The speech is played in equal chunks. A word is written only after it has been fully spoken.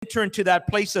enter into that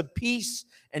place of peace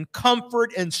and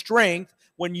comfort and strength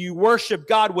when you worship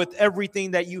God with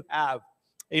everything that you have.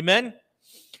 Amen.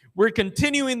 We're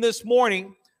continuing this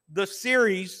morning the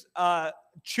series,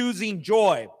 Choosing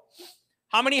Joy.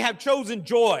 How many have chosen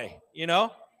joy? You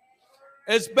know,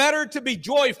 it's better to be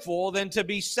joyful than to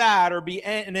be sad or be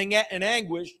in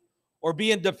anguish or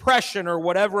be in depression or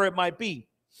whatever it might be.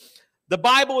 The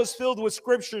Bible is filled with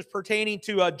scriptures pertaining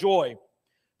to joy.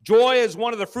 Joy is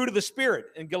one of the fruit of the Spirit.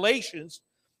 In Galatians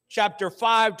chapter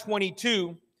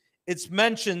 5:22, it's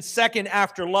mentioned second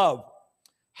after love.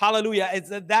 Hallelujah.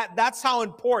 That's how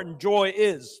important joy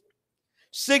is,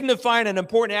 signifying an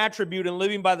important attribute in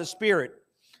living by the Spirit.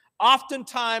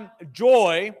 Oftentimes,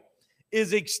 joy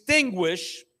is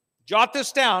extinguished. Jot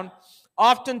this down.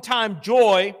 Oftentimes,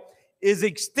 joy is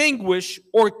extinguished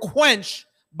or quenched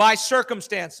by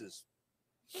circumstances.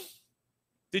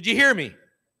 Did you hear me?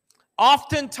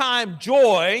 Oftentimes,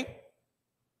 joy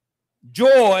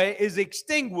is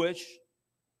extinguished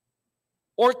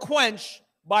or quenched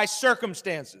by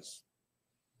circumstances.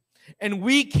 And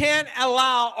we can't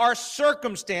allow our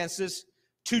circumstances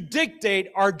to dictate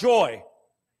our joy.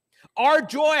 Our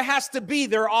joy has to be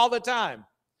there all the time,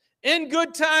 in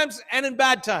good times and in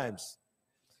bad times.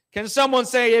 Can someone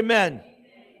say amen?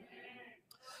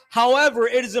 However,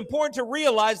 it is important to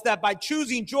realize that by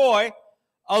choosing joy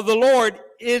of the Lord,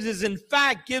 it is in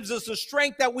fact gives us the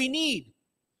strength that we need.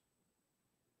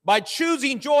 By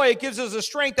choosing joy, it gives us the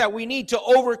strength that we need to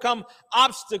overcome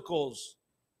obstacles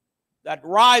that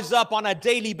rise up on a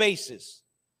daily basis.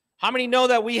 How many know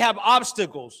that we have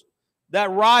obstacles that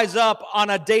rise up on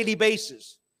a daily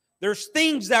basis? There's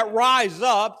things that rise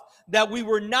up that we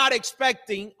were not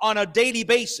expecting on a daily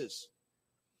basis.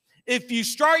 If you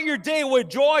start your day with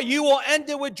joy, you will end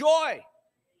it with joy.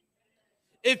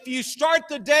 If you start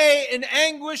the day in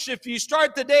anguish, if you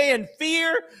start the day in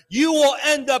fear, you will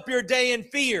end up your day in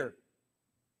fear.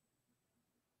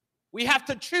 We have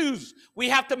to choose. We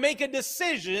have to make a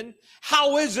decision.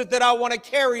 How is it that I want to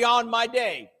carry on my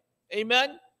day?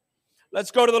 Amen.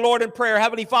 Let's go to the Lord in prayer.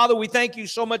 Heavenly Father, we thank you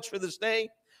so much for this day.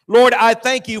 Lord, I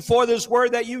thank you for this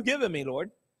word that you've given me,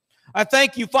 Lord. I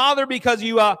thank you, Father, because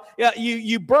you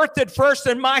birthed it first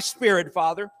in my spirit,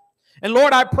 Father. And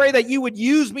Lord, I pray that you would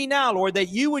use me now, Lord, that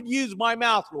you would use my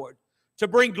mouth, Lord, to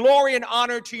bring glory and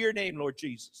honor to your name, Lord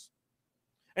Jesus.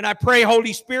 And I pray,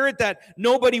 Holy Spirit, that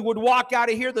nobody would walk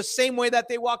out of here the same way that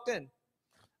they walked in.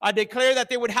 I declare that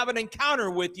they would have an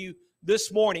encounter with you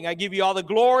this morning. I give you all the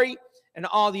glory and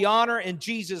all the honor in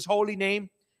Jesus' holy name.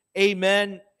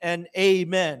 Amen and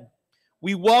amen.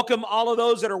 We welcome all of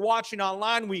those that are watching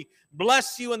online. We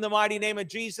bless you in the mighty name of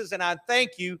Jesus, and I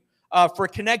thank you for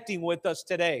connecting with us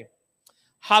today.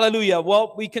 Hallelujah.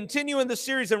 Well, we continue in the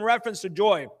series in reference to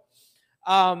joy.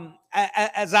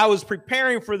 As I was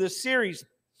preparing for this series,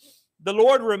 the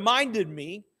Lord reminded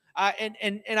me,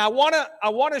 and I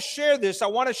want to share this. I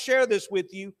want to share this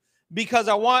with you because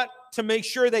I want to make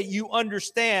sure that you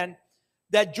understand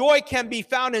that joy can be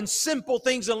found in simple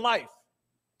things in life.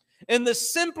 In the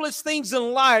simplest things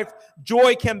in life,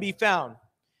 joy can be found.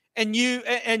 And you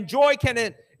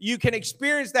can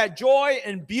experience that joy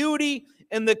and beauty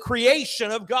in the creation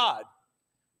of God.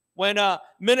 When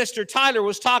Minister Tyler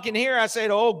was talking here, I said,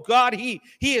 oh God, he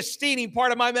is stealing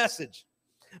part of my message.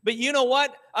 But you know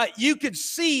what? You could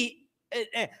see,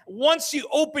 once you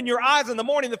open your eyes in the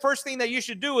morning, the first thing that you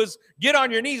should do is get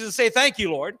on your knees and say, thank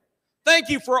you, Lord. Thank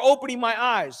you for opening my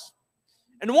eyes.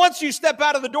 And once you step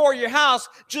out of the door of your house,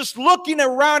 just looking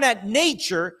around at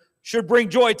nature should bring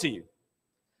joy to you.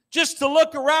 Just to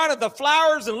look around at the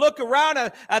flowers and look around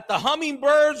at the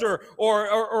hummingbirds or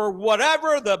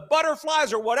whatever, the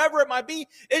butterflies or whatever it might be,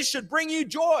 it should bring you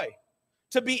joy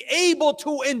to be able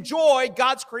to enjoy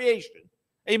God's creation.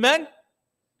 Amen?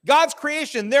 God's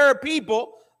creation, there are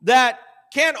people that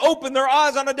can't open their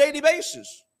eyes on a daily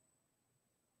basis.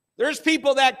 There's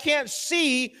people that can't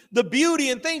see the beauty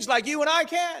in things like you and I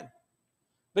can.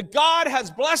 But God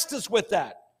has blessed us with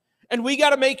that. And we got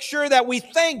to make sure that we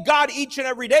thank God each and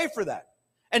every day for that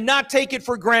and not take it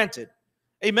for granted.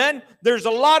 Amen? There's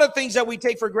a lot of things that we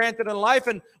take for granted in life,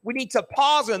 and we need to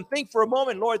pause and think for a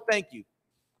moment. Lord, thank you.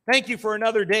 Thank you for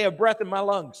another day of breath in my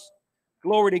lungs.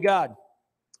 Glory to God.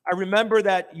 I remember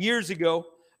that years ago,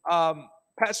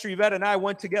 Pastor Yvette and I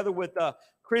went together with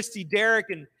Christy, Derek,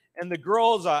 and the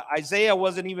girls. Isaiah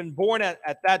wasn't even born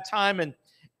at that time,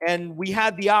 and we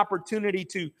had the opportunity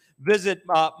to visit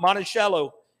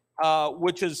Monticello,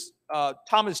 which is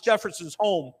Thomas Jefferson's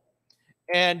home.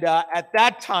 And at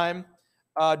that time,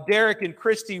 Derek and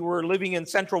Christy were living in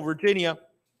Central Virginia.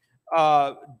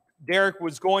 Derek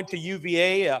was going to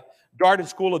UVA, Darden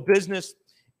School of Business,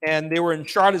 and they were in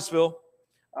Charlottesville.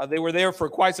 They were there for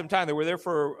quite some time. They were there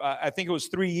for, I think it was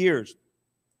 3 years.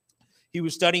 He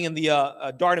was studying in the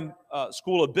Darden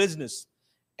School of Business,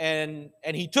 and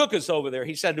he took us over there.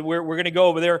 He said, we're going to go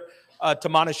over there to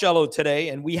Monticello today,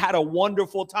 and we had a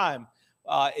wonderful time.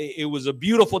 It was a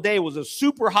beautiful day. It was a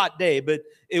super hot day, but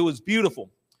it was beautiful.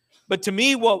 But to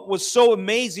me, what was so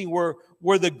amazing were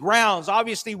the grounds.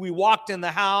 Obviously, we walked in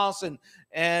the house,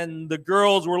 and the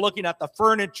girls were looking at the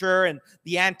furniture and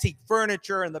the antique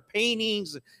furniture and the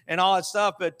paintings and all that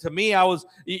stuff. But to me,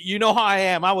 you know how I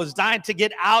am. I was dying to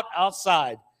get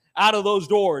outside, out of those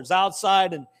doors,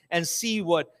 outside and see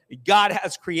what God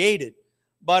has created.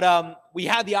 But we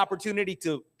had the opportunity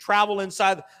to travel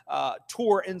inside,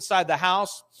 tour inside the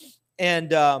house, and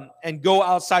go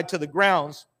outside to the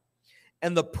grounds.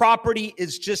 And the property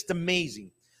is just amazing.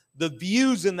 The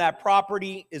views in that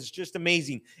property is just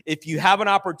amazing. If you have an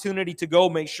opportunity to go,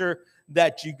 make sure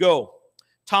that you go.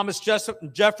 Thomas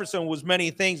Jefferson was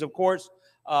many things, of course.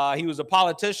 He was a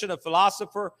politician, a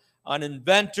philosopher, an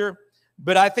inventor.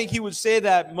 But I think he would say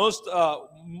that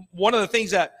one of the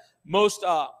things that most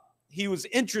he was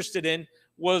interested in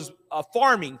was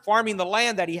farming the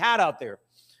land that he had out there.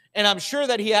 And I'm sure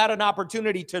that he had an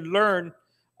opportunity to learn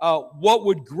what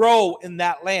would grow in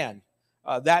that land,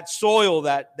 that soil,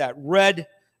 that red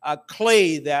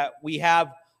clay that we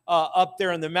have up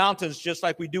there in the mountains, just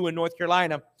like we do in North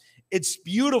Carolina. It's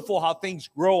beautiful how things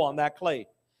grow on that clay.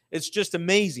 It's just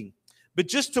amazing. But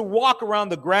just to walk around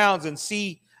the grounds and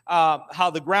see how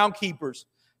the groundkeepers,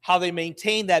 how they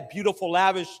maintain that beautiful,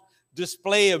 lavish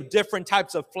display of different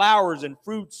types of flowers and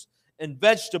fruits and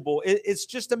vegetable, it's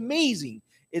just amazing.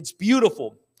 It's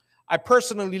beautiful. I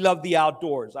personally love the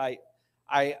outdoors. I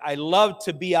love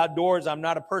to be outdoors. I'm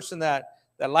not a person that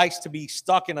likes to be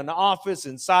stuck in an office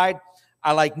inside.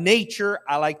 I like nature.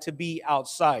 I like to be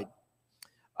outside.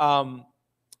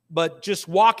 But just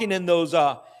walking in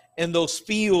those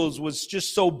fields was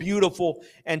just so beautiful,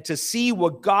 and to see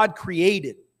what God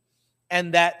created,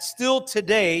 and that still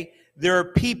today there are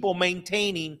people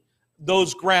maintaining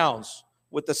those grounds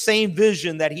with the same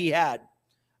vision that he had.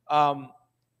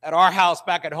 At our house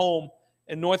back at home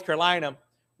in North Carolina,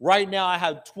 right now I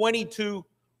have 22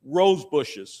 rose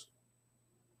bushes.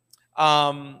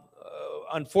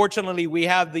 Unfortunately, we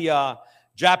have the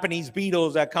Japanese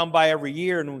beetles that come by every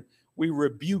year, and we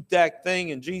rebuke that thing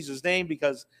in Jesus' name,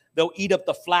 because they'll eat up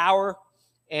the flower,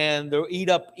 and they'll eat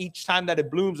up each time that it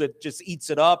blooms. It just eats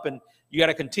it up, and you got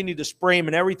to continue to spray them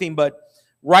and everything. But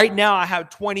right now I have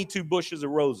 22 bushes of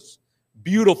roses,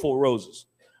 beautiful roses.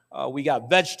 We got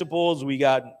vegetables. We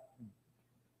got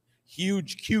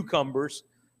huge cucumbers.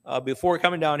 Before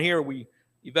coming down here,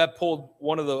 Yvette pulled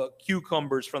one of the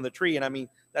cucumbers from the tree, and I mean,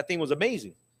 that thing was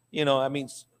amazing. You know, I mean,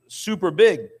 super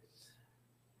big.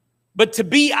 But to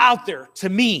be out there, to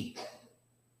me,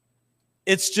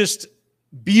 it's just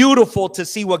beautiful to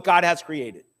see what God has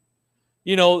created.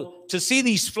 You know, to see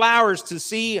these flowers,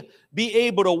 be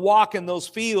able to walk in those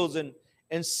fields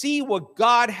and see what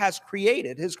God has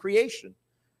created, his creation.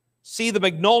 See the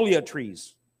magnolia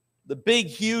trees, the big,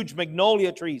 huge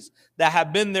magnolia trees that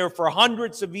have been there for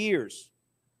hundreds of years.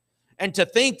 And to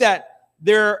think that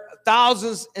there are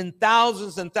thousands and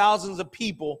thousands and thousands of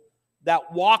people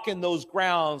that walk in those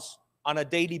grounds on a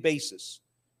daily basis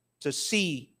to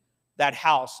see that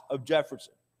house of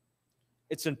Jefferson.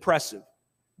 It's impressive.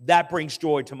 That brings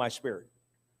joy to my spirit.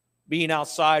 Being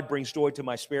outside brings joy to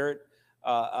my spirit.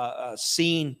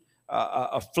 Seeing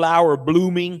a flower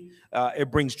blooming,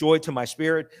 it brings joy to my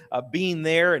spirit. Being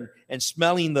there and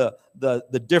smelling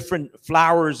the different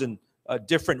flowers and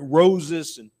different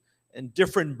roses and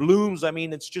different blooms. I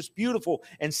mean, it's just beautiful.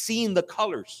 And seeing the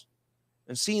colors.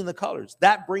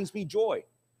 That brings me joy.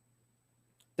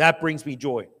 That brings me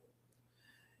joy.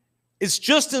 It's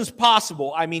just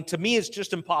impossible. I mean, to me, it's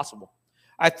just impossible.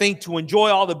 I think to enjoy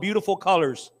all the beautiful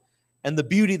colors and the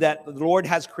beauty that the Lord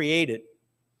has created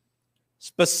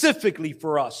specifically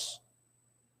for us,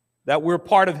 that we're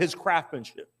part of his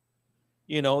craftsmanship,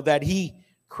 you know, that he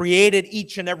created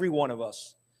each and every one of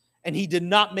us, and he did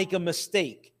not make a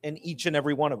mistake in each and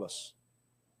every one of us,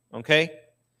 okay?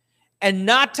 And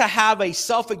not to have a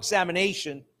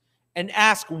self-examination and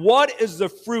ask, what is the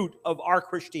fruit of our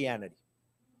Christianity?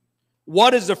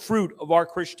 What is the fruit of our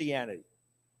Christianity?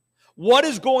 What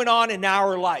is going on in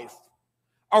our life?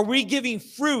 Are we giving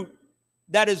fruit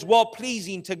that is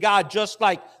well-pleasing to God, just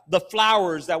like the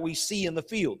flowers that we see in the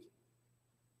field?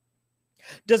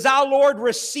 Does our Lord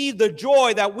receive the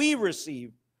joy that we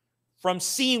receive from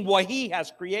seeing what he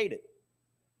has created?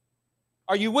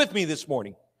 Are you with me this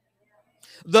morning?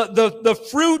 The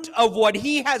fruit of what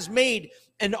he has made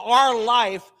in our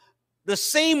life, the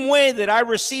same way that I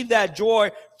receive that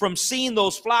joy from seeing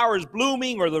those flowers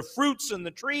blooming or the fruits and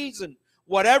the trees and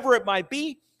whatever it might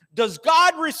be, does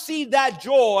God receive that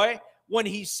joy when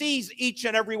he sees each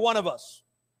and every one of us?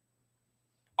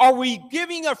 Are we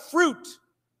giving a fruit?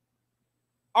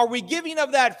 Are we giving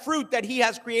of that fruit that he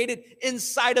has created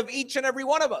inside of each and every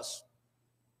one of us?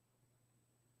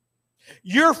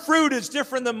 Your fruit is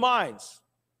different than mine.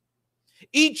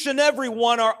 Each and every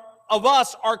one of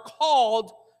us are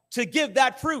called to give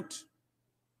that fruit.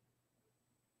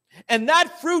 And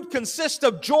that fruit consists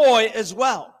of joy as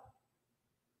well.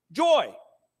 Joy.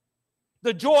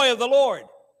 The joy of the Lord.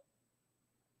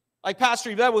 Like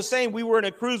Pastor Yvette was saying, we were in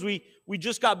a cruise. We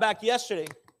just got back yesterday.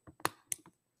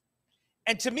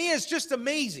 And to me, it's just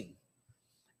amazing.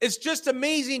 It's just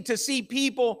amazing to see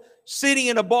people sitting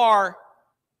in a bar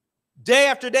day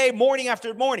after day, morning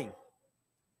after morning.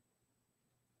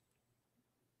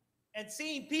 And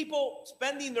seeing people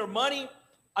spending their money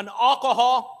on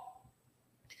alcohol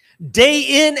day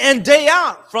in and day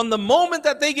out, from the moment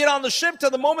that they get on the ship to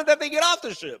the moment that they get off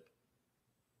the ship.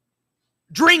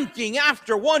 Drinking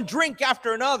after one drink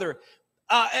after another,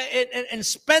 and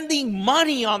spending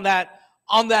money on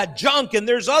that junk. And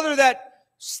there's other that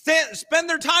spend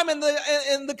their time in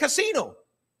the casino.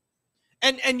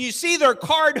 And you see their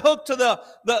card hooked to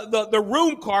the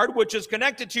room card, which is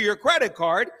connected to your credit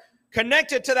card,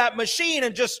 connected to that machine,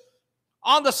 and just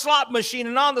on the slot machine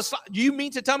and on the slot. Do you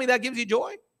mean to tell me that gives you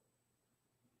joy?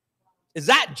 Is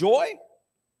that joy?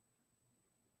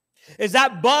 Is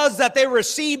that buzz that they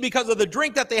received because of the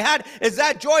drink that they had? Is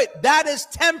that joy? That is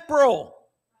temporal.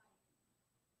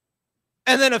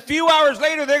 And then a few hours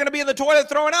later, they're going to be in the toilet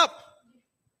throwing up.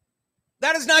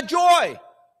 That is not joy.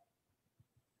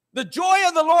 The joy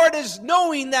of the Lord is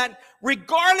knowing that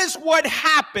regardless what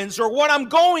happens or what I'm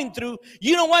going through,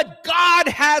 you know what? God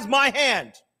has my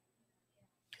hand.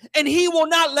 And he will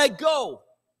not let go.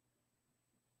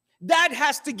 That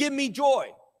has to give me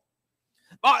joy.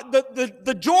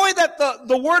 The joy that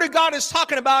the Word of God is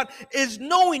talking about is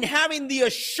knowing, having the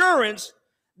assurance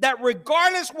that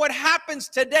regardless what happens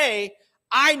today,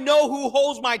 I know who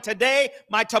holds my today,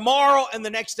 my tomorrow, and the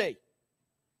next day.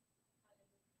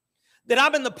 That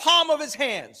I'm in the palm of his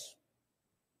hands.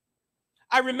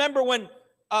 I remember when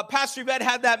Pastor Yvette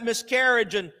had that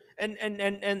miscarriage, and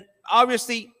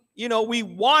obviously, you know, we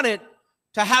wanted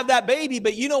to have that baby,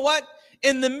 but you know what?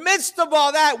 In the midst of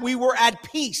all that, we were at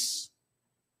peace.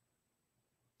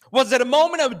 Was it a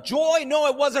moment of joy? No,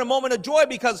 it wasn't a moment of joy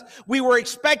because we were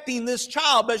expecting this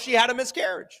child, but she had a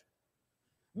miscarriage.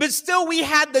 But still, we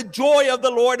had the joy of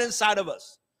the Lord inside of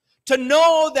us to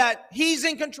know that he's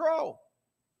in control.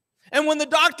 And when the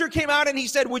doctor came out and he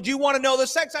said, "Would you want to know the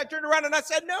sex?" I turned around and I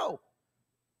said, "No.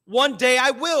 One day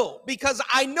I will, because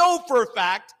I know for a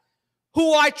fact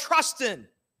who I trust in.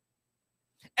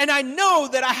 And I know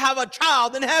that I have a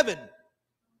child in heaven."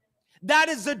 That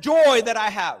is the joy that I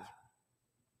have.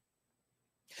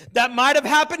 That might have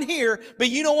happened here, but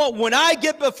you know what? When I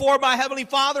get before my Heavenly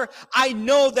Father, I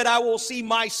know that I will see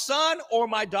my son or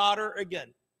my daughter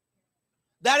again.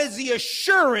 That is the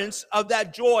assurance of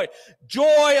that joy.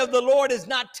 Joy of the Lord is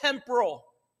not temporal.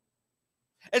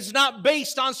 It's not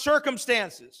based on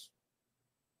circumstances.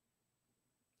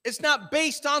 It's not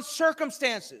based on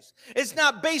circumstances. It's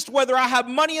not based whether I have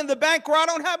money in the bank or I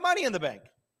don't have money in the bank.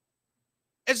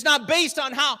 It's not based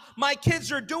on how my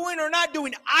kids are doing or not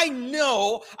doing. I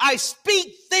know I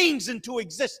speak things into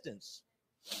existence.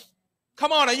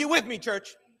 Come on, are you with me,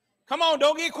 church? Come on,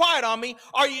 don't get quiet on me.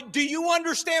 Do you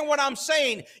understand what I'm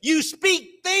saying? You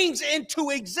speak things into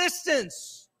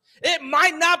existence. It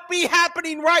might not be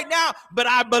happening right now, but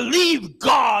I believe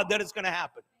God that it's going to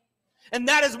happen. And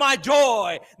that is my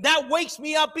joy. That wakes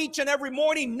me up each and every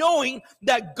morning knowing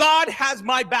that God has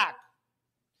my back.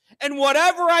 And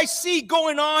whatever I see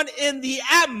going on in the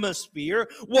atmosphere,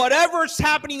 whatever's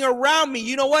happening around me,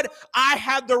 you know what? I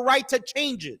have the right to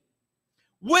change it.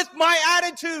 With my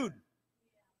attitude.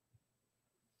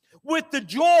 With the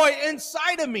joy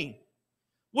inside of me.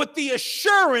 With the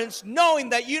assurance knowing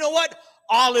that, you know what?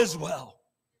 All is well.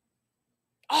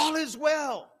 All is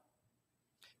well.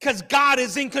 Because God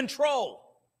is in control.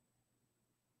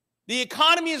 The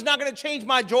economy is not going to change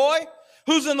my joy.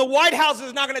 Who's in the White House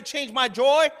is not going to change my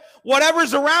joy.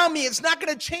 Whatever's around me, it's not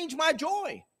going to change my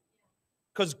joy.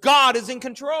 Because God is in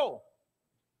control.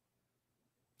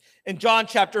 In John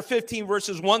chapter 15,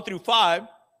 verses 1 through 5,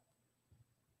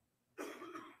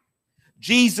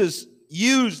 Jesus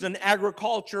used an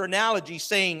agriculture analogy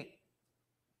saying,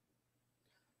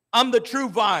 "I'm the true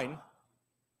vine,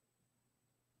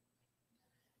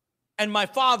 and my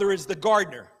Father is the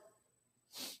gardener."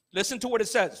 Listen to what it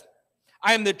says.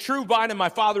 I am the true vine, and my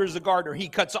Father is the gardener. He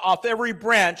cuts off every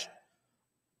branch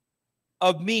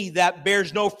of me that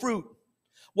bears no fruit,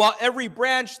 while every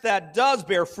branch that does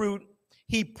bear fruit,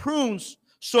 he prunes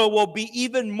so it will be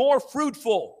even more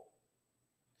fruitful.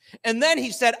 And then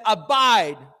he said,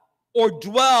 abide or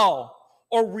dwell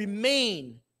or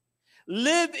remain.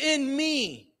 Live in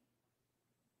me.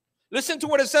 Listen to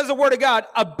what it says in the Word of God.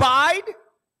 Abide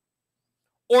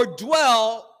or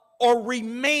dwell or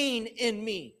remain in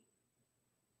me.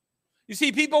 You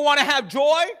see, people want to have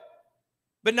joy,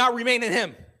 but not remain in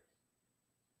him.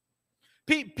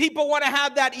 People want to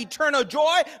have that eternal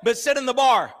joy, but sit in the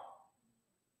bar.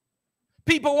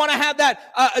 People want to have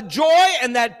that joy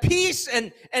and that peace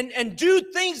and do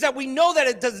things that we know that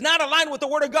it does not align with the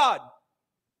Word of God.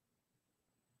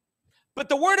 But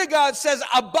the Word of God says,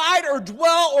 abide or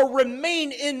dwell or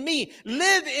remain in me.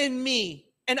 Live in me,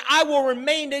 and I will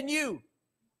remain in you.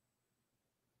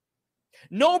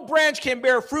 No branch can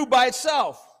bear fruit by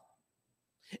itself.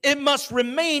 It must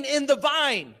remain in the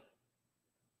vine.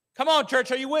 Come on,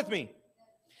 church, are you with me?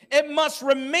 It must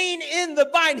remain in the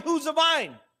vine. Who's the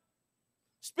vine?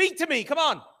 Speak to me, come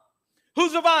on.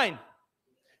 Who's the vine?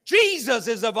 Jesus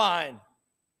is a vine.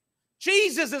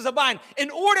 Jesus is a vine. In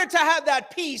order to have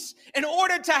that peace, in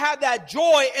order to have that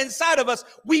joy inside of us,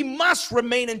 we must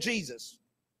remain in Jesus.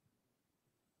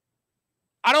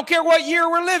 I don't care what year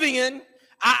we're living in.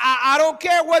 I don't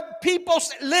care what people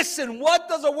say. Listen, what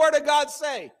does the Word of God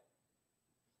say?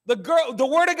 The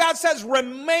Word of God says,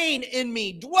 remain in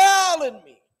me, dwell in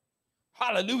me.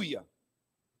 Hallelujah.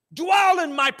 Dwell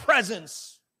in my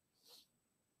presence.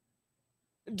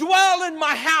 Dwell in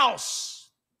my house.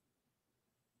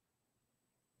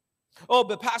 Oh,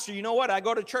 but Pastor, you know what? I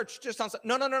go to church just on Sunday.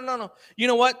 No. You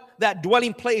know what? That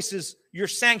dwelling place is your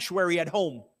sanctuary at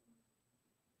home.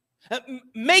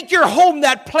 Make your home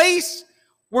that place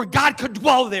where God could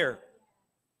dwell there.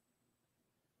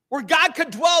 Where God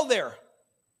could dwell there.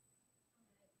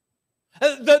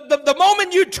 The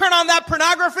moment you turn on that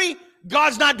pornography,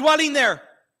 God's not dwelling there.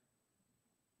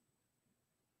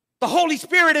 The Holy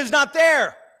Spirit is not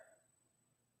there.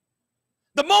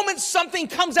 The moment something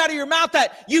comes out of your mouth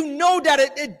that you know that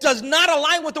it does not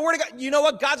align with the Word of God, you know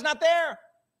what? God's not there.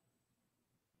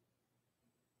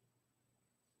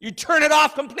 You turn it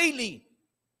off completely.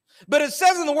 But it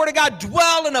says in the Word of God,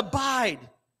 dwell and abide.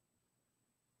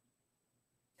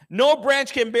 No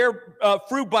branch can bear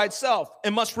fruit by itself.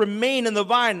 It must remain in the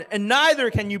vine, and neither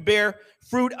can you bear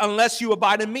fruit unless you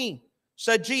abide in me.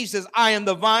 Said Jesus, I am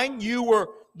the vine, you were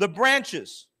the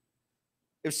branches.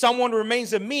 If someone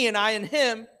remains in me and I in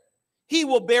him, he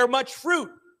will bear much fruit.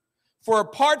 For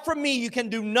apart from me, you can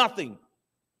do nothing.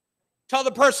 Tell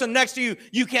the person next to you,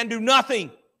 you can do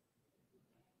nothing.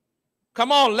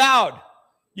 Come on, loud.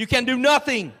 You can do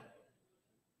nothing.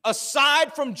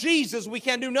 Aside from Jesus, we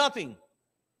can do nothing.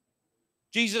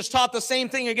 Jesus taught the same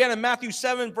thing again in Matthew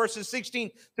 7, verses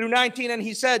 16 through 19, and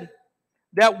he said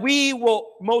that we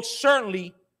will most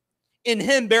certainly in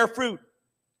him bear fruit.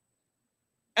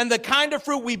 And the kind of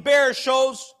fruit we bear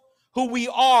shows who we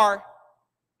are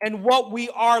and what we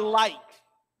are like.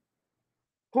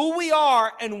 Who we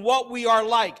are and what we are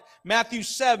like. Matthew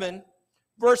 7,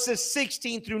 verses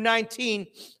 16 through 19.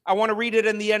 I want to read it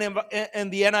in the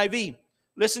NIV.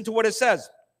 Listen to what it says.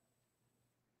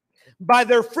 By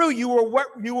their fruit you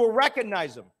will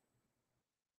recognize them.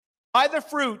 By the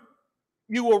fruit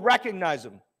you will recognize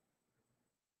them.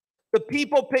 The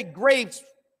people pick grapes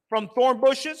from thorn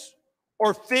bushes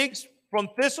or figs from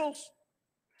thistles.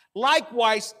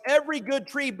 Likewise, every good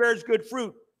tree bears good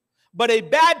fruit, but a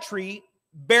bad tree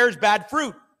bears bad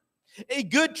fruit. A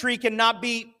good tree cannot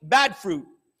be bad fruit,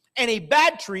 and a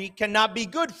bad tree cannot be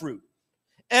good fruit.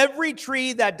 Every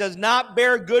tree that does not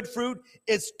bear good fruit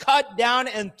is cut down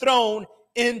and thrown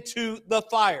into the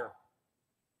fire.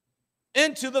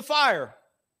 Into the fire.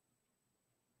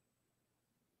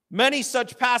 Many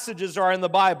such passages are in the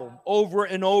Bible, over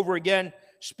and over again,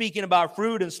 speaking about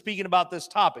fruit and speaking about this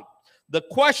topic. The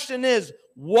question is,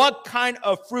 what kind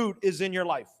of fruit is in your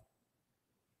life?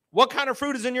 What kind of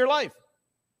fruit is in your life?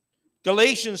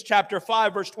 Galatians chapter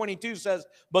 5, verse 22 says,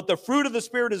 but the fruit of the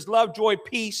Spirit is love, joy,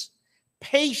 peace,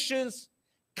 patience,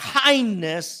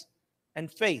 kindness,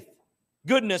 and faith.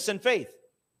 Goodness and faith.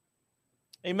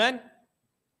 Amen?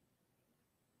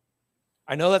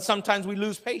 I know that sometimes we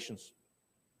lose patience,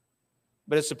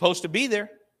 but it's supposed to be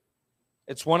there.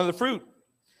 It's one of the fruit.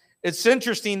 It's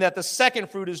interesting that the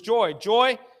second fruit is joy.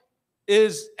 Joy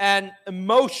is an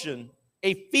emotion,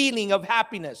 a feeling of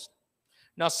happiness.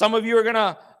 Now, some of you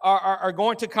are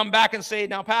going to come back and say,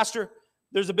 now, Pastor,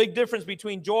 there's a big difference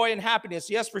between joy and happiness.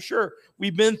 Yes, for sure.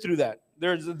 We've been through that.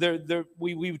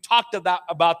 We've talked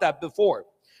about that before.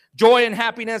 Joy and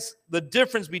happiness, the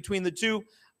difference between the two.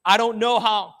 I don't know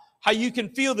how you can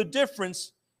feel the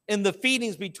difference in the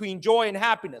feelings between joy and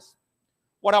happiness.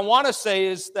 What I want to say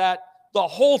is that the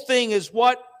whole thing is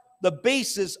what the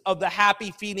basis of the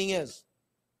happy feeling is.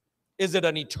 Is it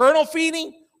an eternal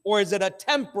feeling or is it a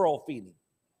temporal feeling?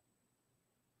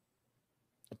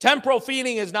 A temporal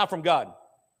feeling is not from God.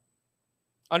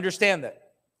 Understand that.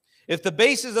 If the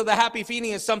basis of the happy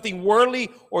feeling is something worldly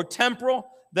or temporal,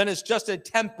 then it's just a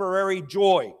temporary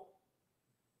joy.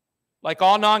 Like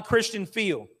all non-Christians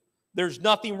feel. There's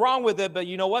nothing wrong with it, but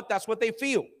you know what? That's what they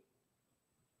feel.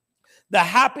 The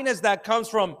happiness that comes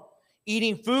from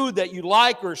eating food that you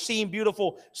like or seeing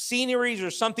beautiful sceneries or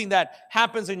something that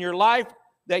happens in your life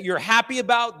that you're happy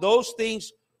about, those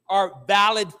things are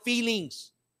valid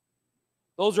feelings.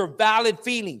 Those are valid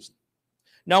feelings.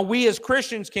 Now, we as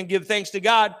Christians can give thanks to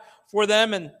God for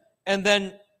them, and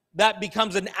then that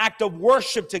becomes an act of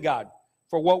worship to God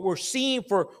for what we're seeing,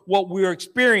 for what we're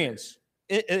experiencing.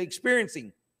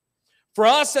 For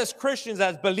us as Christians,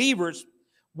 as believers,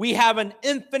 we have an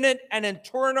infinite and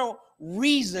eternal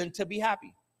reason to be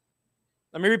happy.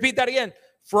 Let me repeat that again.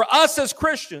 For us as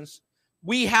Christians,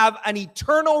 we have an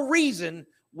eternal reason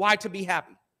why to be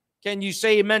happy. Can you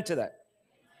say amen to that?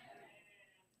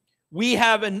 We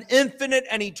have an infinite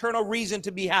and eternal reason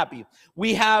to be happy.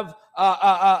 We have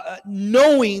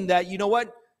knowing that, you know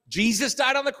what? Jesus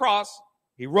died on the cross.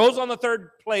 He rose on the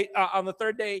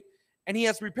third day, and he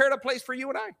has prepared a place for you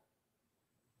and I.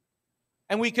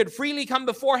 And we could freely come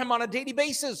before him on a daily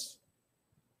basis.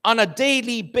 On a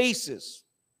daily basis.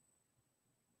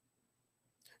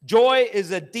 Joy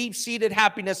is a deep-seated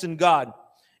happiness in God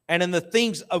and in the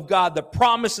things of God, the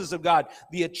promises of God,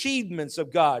 the achievements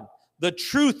of God, the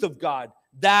truth of God.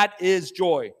 That is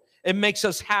joy. It makes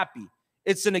us happy.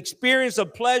 It's an experience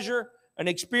of pleasure, an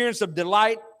experience of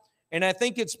delight, and I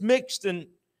think it's mixed in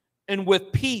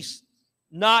with peace,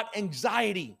 not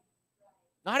anxiety.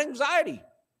 Not anxiety.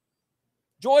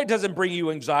 Joy doesn't bring you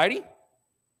anxiety.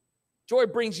 Joy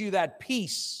brings you that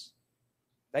peace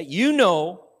that you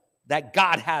know that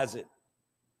God has it,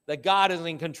 that God is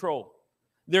in control.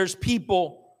 There's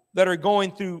people that are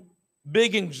going through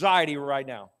big anxiety right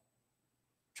now,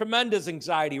 tremendous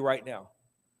anxiety right now.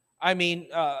 I mean,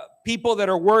 people that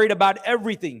are worried about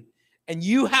everything. And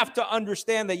you have to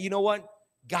understand that, you know what?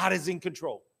 God is in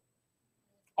control.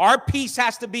 Our peace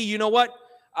has to be, you know what?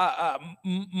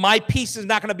 My peace is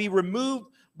not going to be removed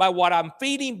by what I'm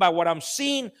feeding, by what I'm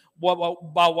seeing, by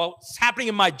what's happening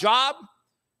in my job.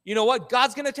 You know what?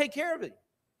 God's going to take care of it.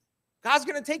 God's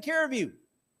going to take care of you.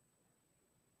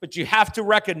 But you have to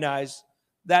recognize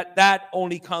that that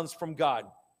only comes from God.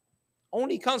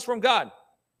 Only comes from God.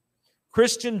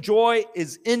 Christian joy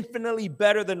is infinitely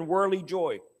better than worldly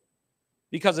joy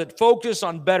because it focuses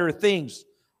on better things,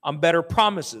 on better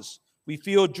promises. We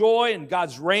feel joy in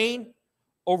God's reign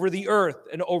over the earth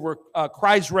and over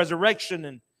Christ's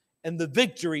resurrection and the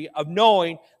victory of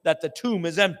knowing that the tomb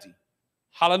is empty.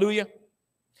 Hallelujah.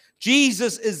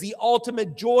 Jesus is the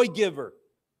ultimate joy giver.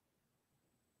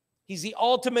 He's the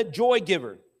ultimate joy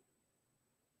giver.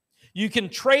 You can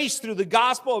trace through the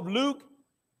Gospel of Luke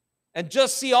and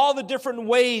just see all the different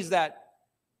ways that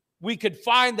we could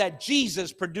find that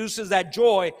Jesus produces that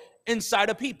joy inside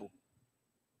of people.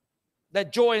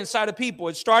 That joy inside of people.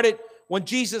 It started when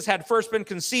Jesus had first been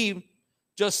conceived,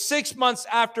 just 6 months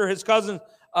after his cousin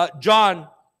John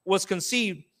was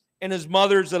conceived in his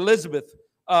mother's Elizabeth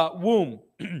womb.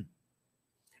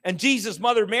 And Jesus'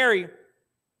 mother Mary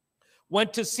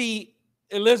went to see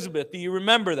Elizabeth. Do you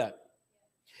remember that?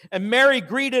 And Mary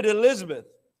greeted Elizabeth.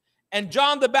 And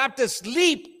John the Baptist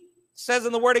leaped, says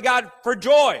in the Word of God, for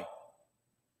joy.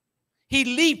 He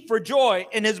leaped for joy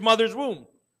in his mother's womb,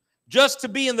 just to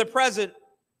be in the presence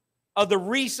of the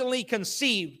recently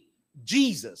conceived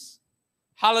Jesus.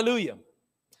 Hallelujah.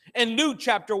 In Luke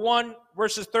chapter 1,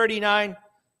 verses 39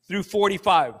 through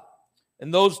 45. In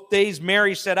those days,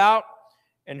 Mary set out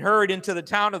and hurried into the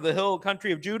town of the hill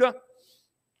country of Judah,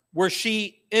 where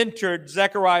she entered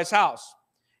Zechariah's house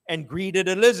and greeted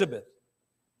Elizabeth.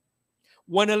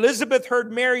 When Elizabeth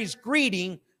heard Mary's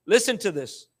greeting, listen to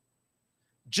this.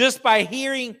 Just by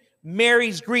hearing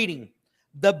Mary's greeting,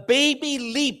 the baby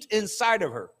leaped inside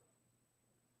of her.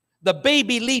 The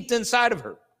baby leaped inside of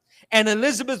her. And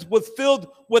Elizabeth was filled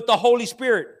with the Holy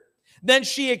Spirit. Then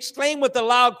she exclaimed with a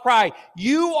loud cry,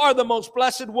 "You are the most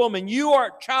blessed woman.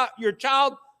 Your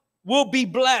child will be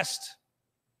blessed.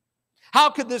 How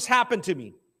could this happen to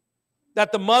me,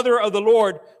 that the mother of the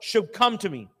Lord should come to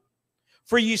me?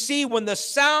 For you see, when the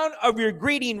sound of your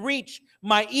greeting reached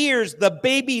my ears, the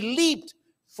baby leaped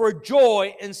for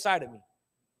joy inside of me.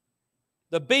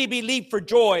 The baby leaped for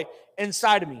joy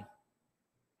inside of me.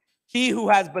 He who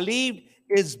has believed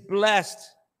is blessed.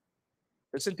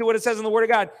 Listen to what it says in the Word of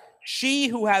God. She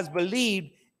who has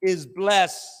believed is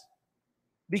blessed,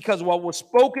 because what was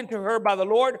spoken to her by the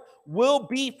Lord will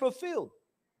be fulfilled.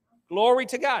 Glory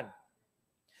to God.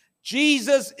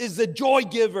 Jesus is the joy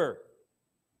giver.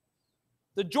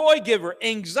 The joy giver.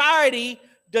 Anxiety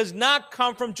does not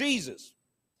come from Jesus.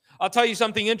 I'll tell you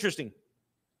something interesting.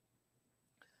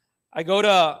 I go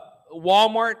to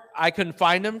Walmart, I couldn't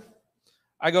find them.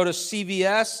 I go to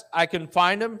CVS, I couldn't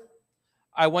find them.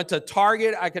 I went to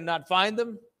Target, I could not find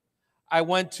them. I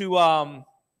went to,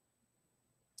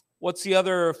 what's the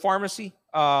other pharmacy?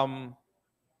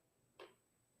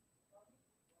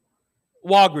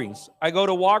 Walgreens. I go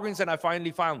to Walgreens and I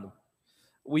finally found them.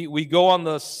 We go on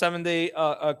the 7-day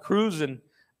cruise, and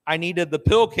I needed the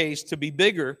pill case to be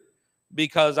bigger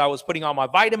because I was putting all my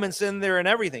vitamins in there and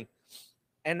everything.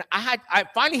 And I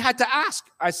finally had to ask.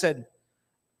 I said,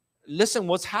 listen,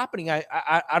 what's happening?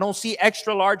 I don't see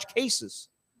extra large cases.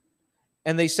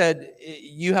 And they said,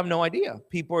 you have no idea.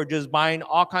 People are just buying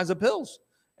all kinds of pills,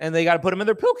 and they got to put them in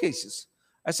their pill cases.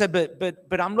 I said,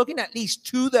 but I'm looking at least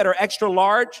 2 that are extra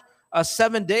large, a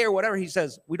 7-day or whatever. He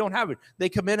says, we don't have it. They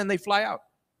come in and they fly out.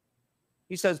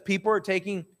 He says, people are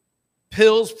taking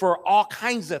pills for all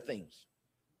kinds of things.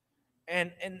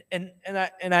 And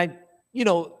I, you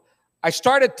know, I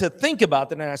started to think about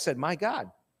that, and I said, my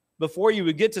God, before you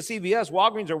would get to CVS,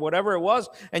 Walgreens, or whatever it was,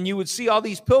 and you would see all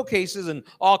these pill cases and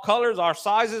all colors, all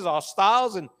sizes, all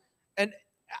styles, and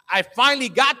I finally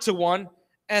got to one,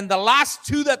 and the last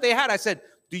 2 that they had, I said,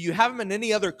 do you have them in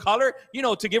any other color? You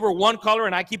know, to give her one color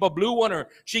and I keep a blue one, or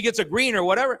she gets a green or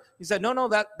whatever. He said, no,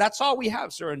 that's all we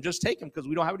have, sir, and just take them because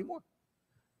we don't have any more.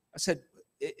 I said,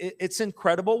 it's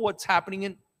incredible what's happening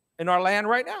in our land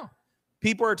right now.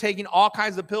 People are taking all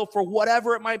kinds of pills for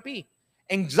whatever it might be.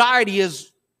 Anxiety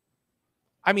is,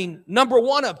 number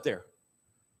 1 up there.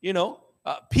 You know,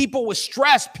 people with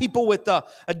stress, people with a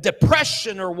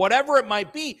depression or whatever it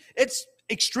might be, it's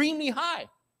extremely high.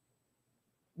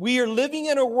 We are living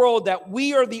in a world that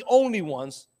we are the only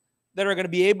ones that are going to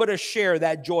be able to share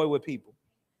that joy with people.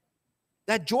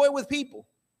 That joy with people.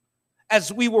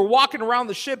 As we were walking around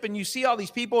the ship and you see all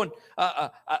these people and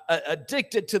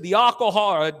addicted to the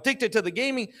alcohol or addicted to the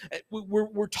gaming,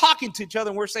 we're talking to each other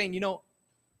and we're saying, you know,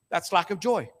 that's lack of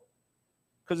joy.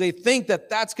 Because they think that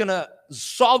that's going to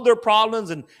solve their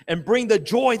problems and bring the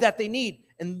joy that they need.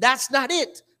 And that's not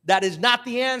it. That is not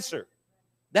the answer.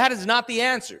 That is not the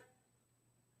answer.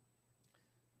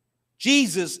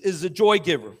 Jesus is the joy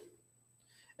giver.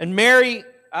 And Mary,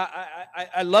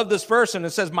 I love this verse, and it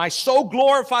says, my soul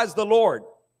glorifies the Lord,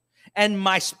 and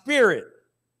my spirit,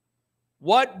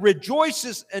 what?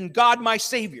 Rejoices in God my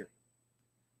Savior.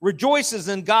 Rejoices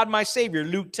in God my Savior.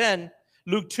 Luke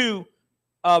 2,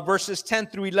 verses 10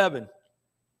 through 11.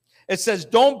 It says,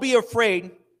 don't be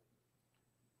afraid,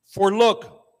 for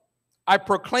look, I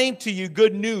proclaim to you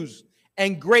good news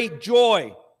and great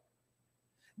joy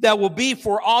that will be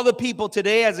for all the people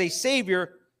today, as a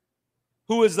Savior,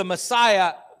 who is the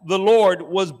Messiah, the Lord,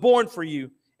 was born for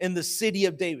you in the city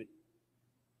of David.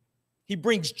 He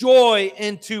brings joy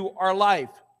into our life.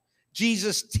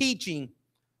 Jesus' teaching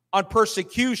on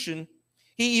persecution,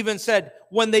 he even said,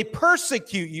 when they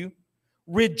persecute you,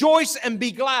 rejoice and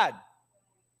be glad.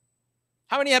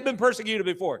 How many have been persecuted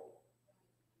before?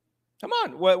 Come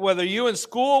on, whether you're in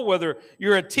school, whether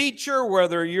you're a teacher,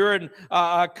 whether you're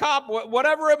a cop,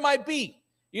 whatever it might be,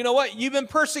 you know what? You've been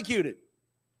persecuted.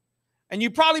 And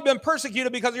you've probably been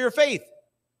persecuted because of your faith.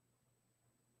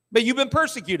 But you've been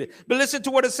persecuted. But listen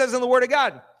to what it says in the Word of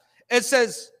God. It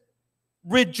says,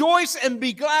 rejoice and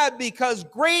be glad, because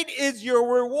great is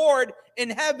your reward in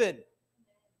heaven.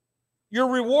 Your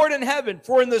reward in heaven.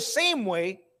 For in the same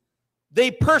way,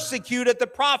 they persecuted the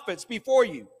prophets before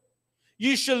you.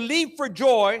 You shall leap for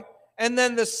joy. And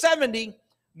then the 70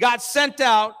 got sent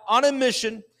out on a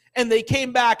mission, and they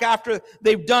came back after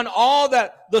they've done all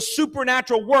that, the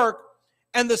supernatural work,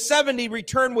 and the 70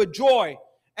 returned with joy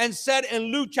and said in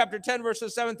Luke chapter 10,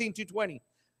 verses 17 to 20.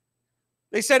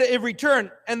 They said it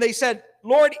returned, and they said,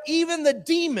 Lord, even the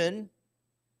demon,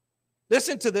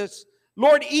 listen to this,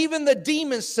 Lord, even the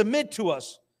demons submit to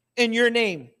us in your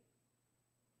name.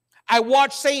 I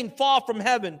watched Satan fall from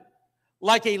heaven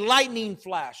like a lightning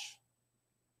flash.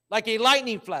 Like a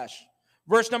lightning flash.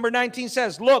 Verse number 19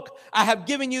 says, look, I have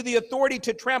given you the authority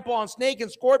to trample on snakes and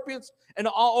scorpions and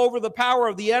all over the power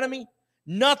of the enemy.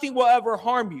 Nothing will ever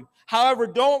harm you. However,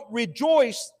 don't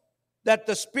rejoice that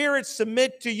the spirits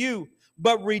submit to you,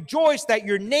 but rejoice that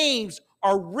your names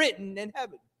are written in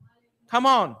heaven. Come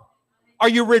on. Are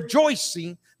you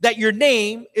rejoicing that your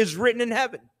name is written in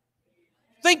heaven?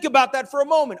 Think about that for a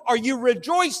moment. Are you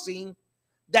rejoicing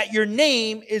that your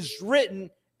name is written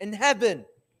in heaven?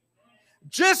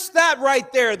 Just that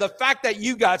right there, the fact that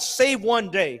you got saved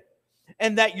one day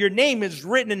and that your name is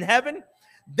written in heaven,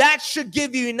 that should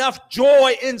give you enough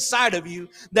joy inside of you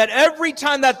that every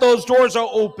time that those doors are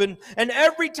open and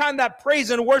every time that praise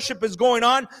and worship is going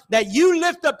on, that you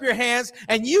lift up your hands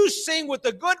and you sing with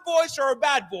a good voice or a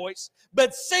bad voice,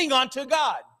 but sing unto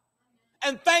God.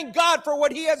 And thank God for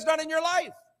what he has done in your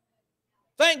life.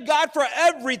 Thank God for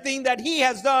everything that he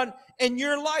has done in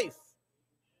your life.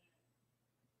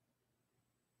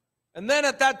 And then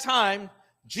at that time,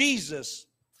 Jesus,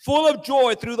 full of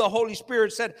joy through the Holy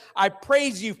Spirit, said, I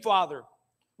praise you, Father,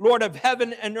 Lord of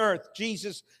heaven and earth.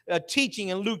 Jesus teaching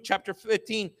in Luke chapter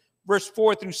 15, verse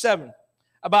 4 through 7,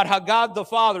 about how God the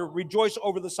Father rejoiced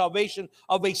over the salvation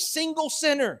of a single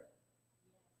sinner.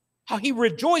 How he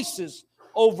rejoices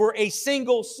over a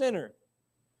single sinner.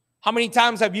 How many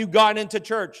times have you gone into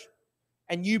church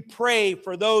and you pray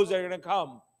for those that are going to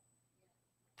come?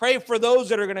 Pray for those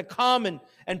that are going to come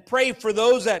and pray for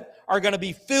those that are going to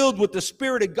be filled with the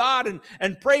Spirit of God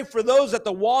and pray for those that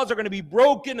the walls are going to be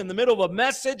broken in the middle of a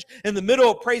message, in the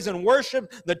middle of praise and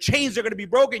worship. The chains are going to be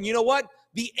broken. You know what?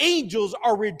 The angels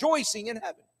are rejoicing in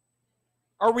heaven.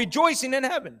 Are rejoicing in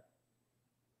heaven.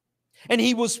 And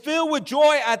he was filled with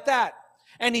joy at that.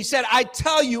 And he said, I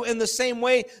tell you in the same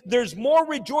way, there's more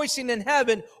rejoicing in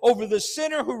heaven over the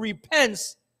sinner who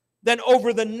repents than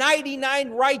over the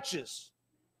 99 righteous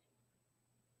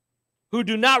who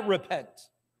do not repent.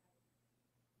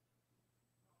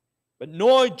 But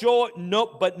no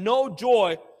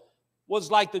joy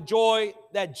was like the joy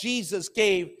that Jesus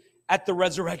gave at the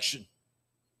resurrection.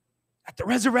 At the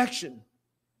resurrection.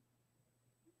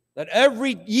 That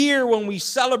every year when we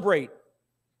celebrate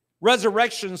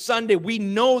Resurrection Sunday, we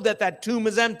know that that tomb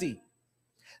is empty.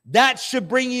 That should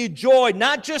bring you joy,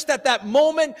 not just at that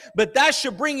moment, but that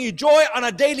should bring you joy on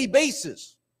a daily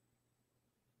basis.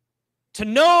 To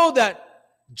know that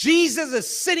Jesus is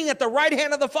sitting at the right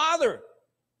hand of the Father.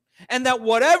 And that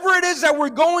whatever it is that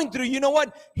we're going through, you know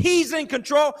what? He's in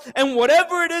control. And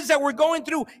whatever it is that we're going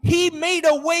through, he made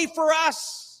a way for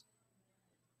us.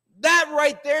 That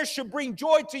right there should bring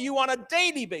joy to you on a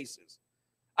daily basis.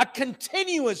 A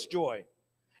continuous joy,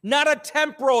 not a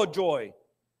temporal joy.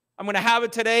 I'm going to have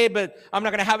it today, but I'm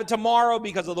not going to have it tomorrow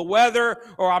because of the weather,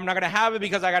 or I'm not going to have it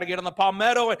because I got to get on the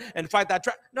Palmetto and fight that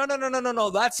traffic. No.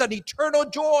 That's an eternal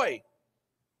joy.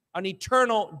 An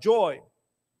eternal joy.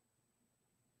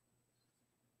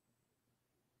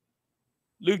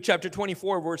 Luke chapter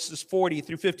 24, verses 40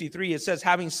 through 53, it says,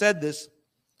 having said this,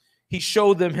 he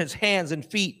showed them his hands and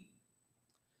feet.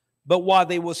 But while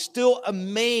they were still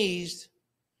amazed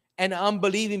and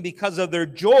unbelieving because of their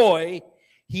joy,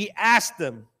 he asked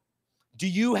them, do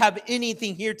you have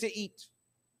anything here to eat?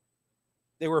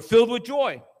 They were filled with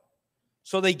joy.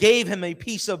 So they gave him a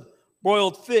piece of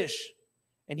broiled fish,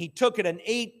 and he took it and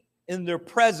ate in their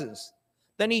presence.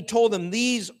 Then he told them,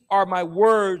 these are my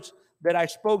words that I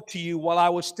spoke to you while I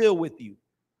was still with you,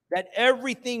 that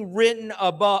everything written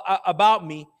about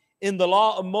me in the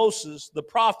law of Moses, the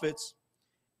prophets,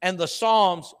 and the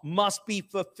Psalms must be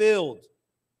fulfilled.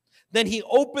 Then he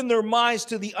opened their minds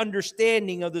to the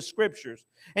understanding of the scriptures.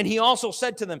 And he also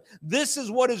said to them, this is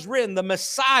what is written, the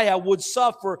Messiah would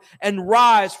suffer and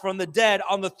rise from the dead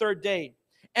on the third day.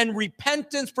 And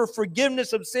repentance for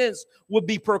forgiveness of sins would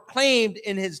be proclaimed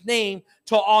in his name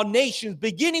to all nations,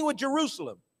 beginning with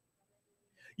Jerusalem.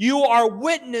 You are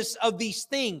witness of these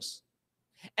things.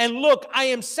 And look, I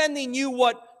am sending you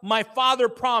what my Father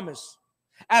promised.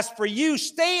 As for you,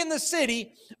 stay in the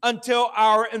city until you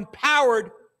are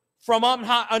empowered from on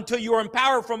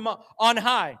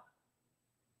high.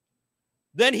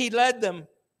 Then he led them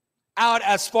out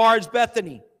as far as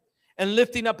Bethany, and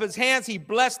lifting up his hands, he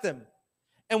blessed them.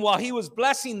 And while he was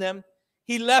blessing them,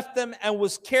 he left them and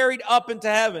was carried up into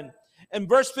heaven. And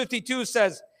verse 52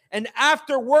 says, and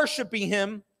after worshiping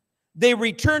him, they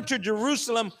returned to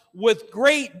Jerusalem with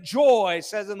great joy,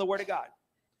 says in the Word of God.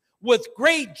 With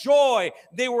great joy,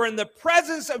 they were in the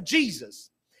presence of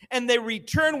Jesus, and they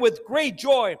returned with great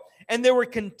joy, and they were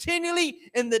continually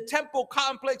in the temple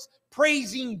complex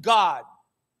praising God.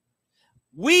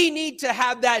 We need to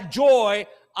have that joy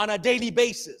on a daily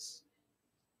basis.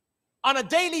 On a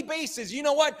daily basis, you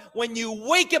know what? When you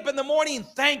wake up in the morning,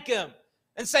 thank him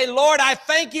and say, Lord, I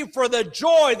thank you for the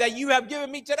joy that you have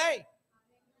given me today.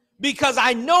 Because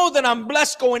I know that I'm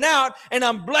blessed going out and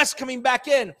I'm blessed coming back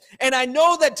in. And I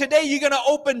know that today you're going to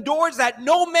open doors that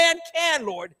no man can,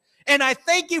 Lord. And I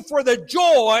thank you for the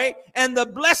joy and the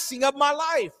blessing of my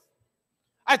life.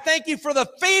 I thank you for the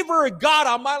favor of God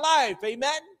on my life.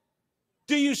 Amen.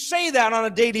 Do you say that on a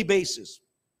daily basis?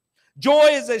 Joy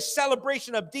is a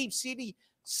celebration of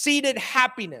deep-seated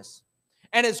happiness,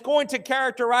 and it's going to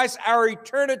characterize our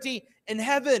eternity in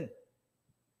heaven.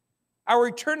 Our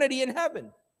eternity in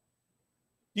heaven.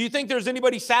 Do you think there's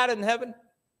anybody sad in heaven?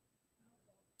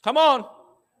 Come on.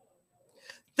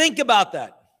 Think about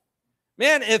that.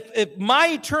 Man, if my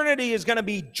eternity is going to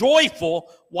be joyful,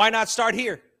 why not start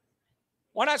here?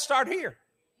 Why not start here?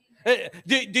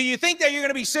 Do you think that you're going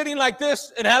to be sitting like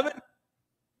this in heaven?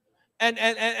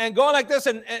 And going like this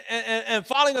and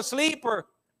falling asleep? Or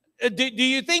do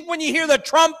you think when you hear the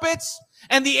trumpets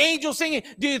and the angels singing,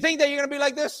 do you think that you're going to be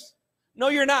like this? No,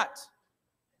 you're not.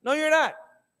 No, you're not.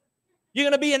 You're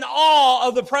going to be in awe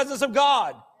of the presence of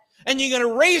God. And you're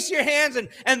going to raise your hands.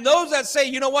 And those that say,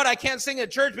 you know what, I can't sing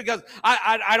at church because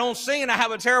I don't sing and I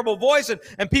have a terrible voice.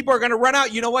 And people are going to run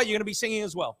out. You know what? You're going to be singing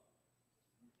as well.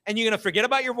 And you're going to forget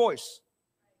about your voice.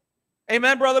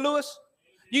 Amen, Brother Lewis?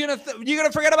 You're going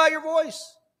to forget about your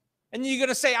voice. And you're going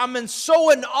to say, I'm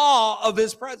so in awe of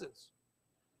his presence.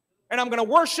 And I'm going to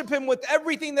worship him with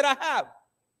everything that I have.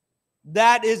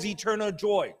 That is eternal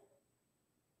joy.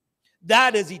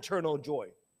 That is eternal joy.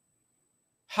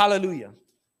 Hallelujah.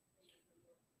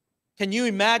 Can you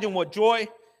imagine what joy,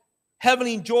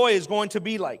 heavenly joy is going to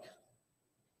be like?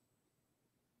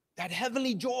 That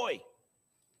heavenly joy,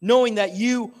 knowing that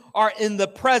you are in the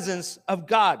presence of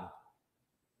God.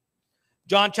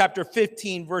 John chapter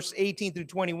 15, verse 18 through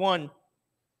 21.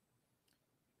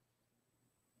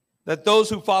 That those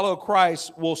who follow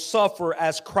Christ will suffer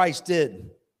as Christ did.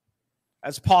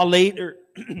 As Paul later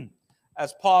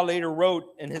wrote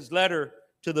in his letter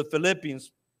to the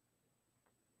Philippians,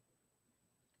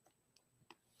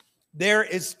 there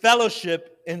is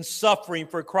fellowship in suffering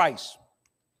for Christ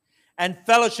and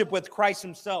fellowship with Christ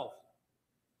himself.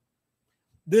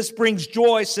 This brings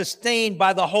joy sustained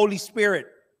by the Holy Spirit.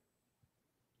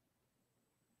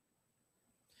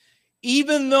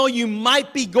 Even though you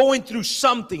might be going through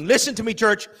something, listen to me,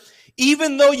 church,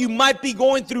 even though you might be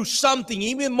going through something,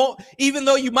 even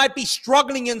though you might be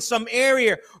struggling in some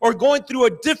area or going through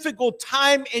a difficult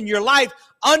time in your life,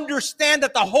 understand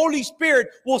that the Holy Spirit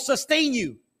will sustain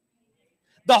you.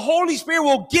 The Holy Spirit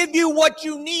will give you what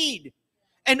you need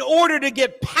in order to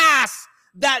get past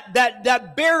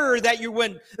that barrier that you're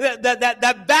in,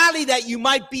 that valley that you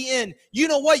might be in. You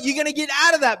know what? You're going to get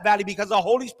out of that valley because the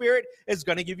Holy Spirit is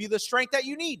going to give you the strength that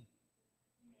you need.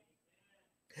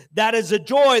 That is a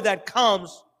joy that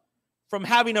comes from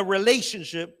having a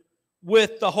relationship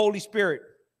with the Holy Spirit.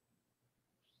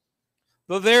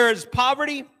 Though there is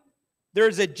poverty, there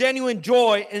is a genuine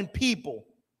joy in people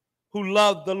who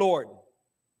love the Lord.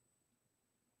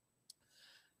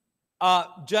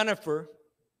 Jennifer,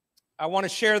 I want to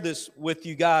share this with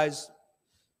you guys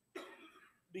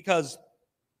because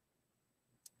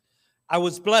I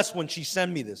was blessed when she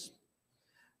sent me this.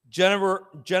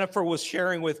 Jennifer was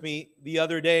sharing with me the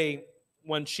other day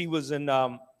when she was in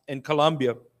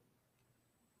Colombia.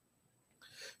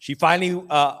 She finally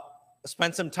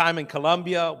spent some time in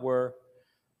Colombia where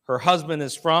her husband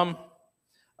is from,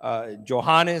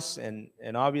 Johannes, and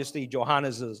obviously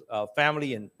Johannes'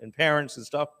 family and parents and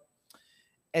stuff.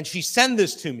 And she sent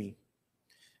this to me.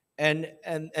 And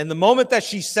the moment that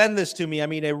she sent this to me, I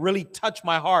mean, it really touched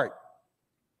my heart.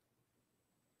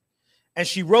 And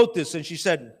she wrote this and she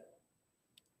said,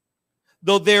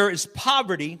 though there is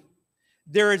poverty,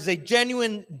 there is a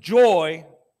genuine joy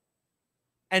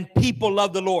and people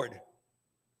love the Lord.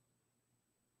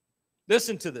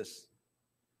 Listen to this.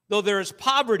 Though there is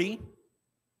poverty,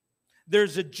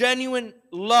 there's a genuine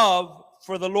love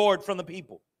for the Lord from the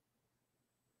people.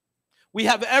 We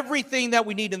have everything that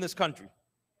we need in this country.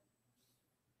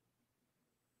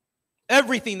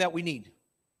 Everything that we need.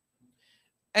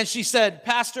 And she said,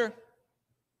 Pastor,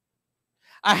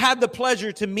 I had the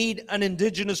pleasure to meet an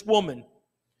indigenous woman.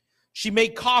 She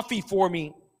made coffee for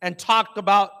me and talked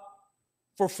about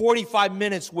for 45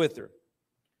 minutes with her.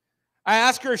 I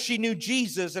asked her if she knew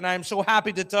Jesus, and I am so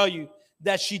happy to tell you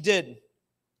that she did.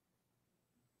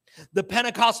 The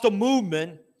Pentecostal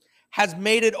movement has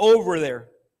made it over there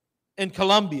in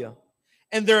Colombia,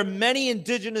 and there are many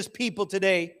indigenous people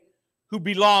today who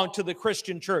belong to the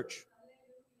Christian church.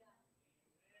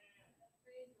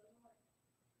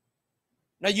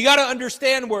 Now, you got to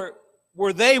understand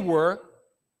where they were.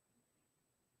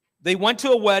 They went to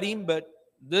a wedding, but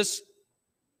this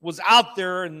was out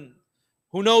there and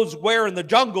who knows where in the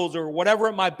jungles or whatever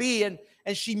it might be. And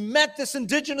she met this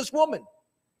indigenous woman.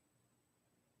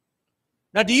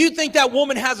 Now, do you think that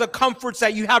woman has the comforts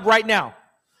that you have right now?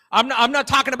 I'm not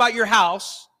talking about your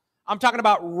house. I'm talking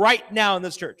about right now in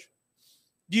this church.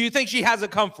 Do you think she has the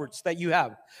comforts that you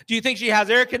have? Do you think she has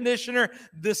air conditioner,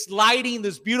 this lighting,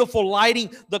 this beautiful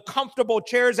lighting, the comfortable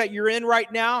chairs that you're in right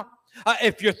now?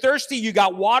 If you're thirsty, you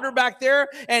got water back there.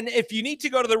 And if you need to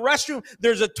go to the restroom,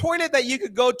 there's a toilet that you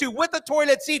could go to with a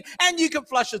toilet seat, and you can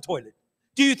flush the toilet.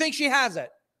 Do you think she has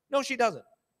that? No, she doesn't.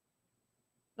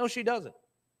 No, she doesn't.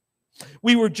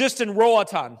 We were just in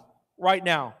Roatan right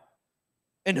now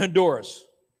in Honduras.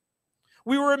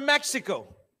 We were in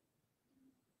Mexico.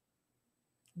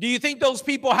 Do you think those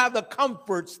people have the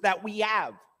comforts that we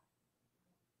have?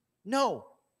 No.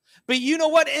 But you know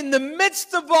what? In the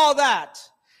midst of all that,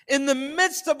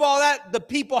 the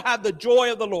people have the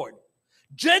joy of the Lord.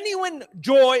 Genuine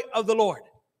joy of the Lord.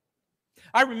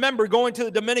 I remember going to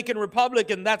the Dominican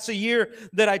Republic, and that's a year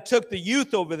that I took the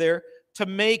youth over there to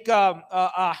make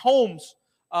homes,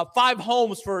 5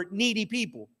 homes for needy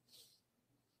people.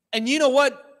 And you know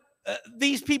what?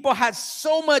 These people had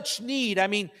so much need. I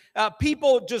mean,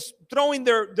 people just throwing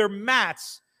their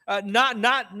mats, not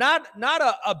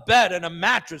a bed and a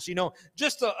mattress,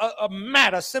 just a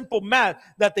mat, a simple mat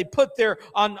that they put there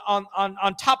on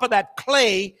top of that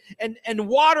clay, and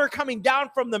water coming down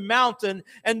from the mountain.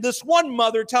 And this one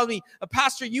mother tells me,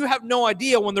 Pastor, you have no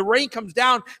idea, when the rain comes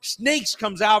down, snakes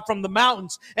comes out from the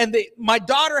mountains. And my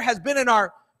daughter has been in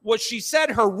what she said,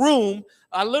 her room,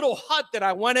 a little hut that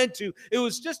I went into. It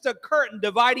was just a curtain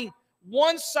dividing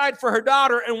one side for her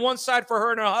daughter and one side for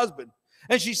her and her husband.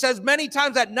 And she says many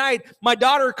times at night, my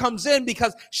daughter comes in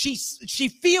because she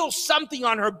feels something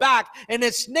on her back, and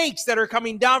it's snakes that are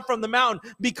coming down from the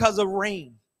mountain because of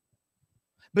rain.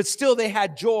 But still they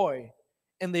had joy,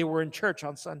 and they were in church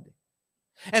on Sunday.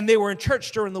 And they were in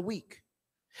church during the week.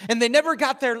 And they never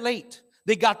got there late.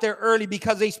 They got there early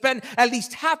because they spent at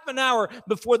least half an hour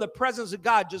before the presence of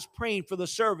God just praying for the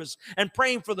service and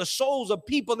praying for the souls of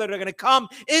people that are going to come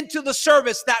into the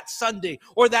service that Sunday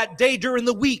or that day during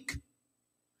the week.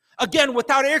 Again,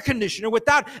 without air conditioner,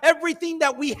 without everything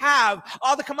that we have,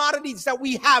 all the commodities that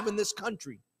we have in this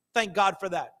country. Thank God for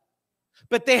that.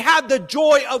 But they had the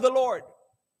joy of the Lord.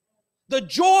 The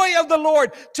joy of the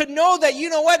Lord, to know that, you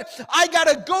know what, I got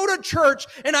to go to church,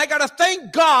 and I got to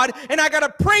thank God, and I got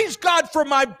to praise God for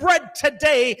my bread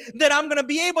today that I'm going to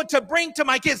be able to bring to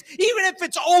my kids. Even if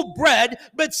it's old bread,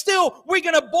 but still, we're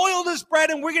going to boil this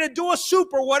bread, and we're going to do a soup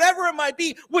or whatever it might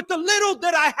be. With the little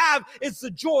that I have, it's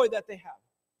the joy that they have.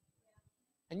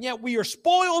 And yet we are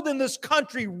spoiled in this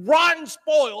country, rotten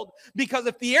spoiled, because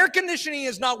if the air conditioning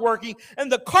is not working, and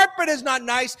the carpet is not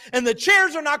nice, and the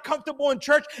chairs are not comfortable in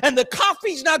church, and the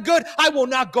coffee's not good, I will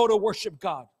not go to worship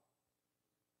God.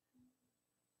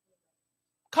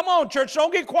 Come on, church,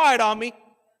 don't get quiet on me.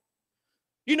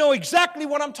 You know exactly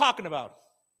what I'm talking about.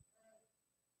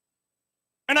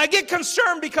 And I get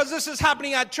concerned because this is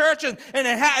happening at church, and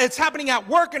it's happening at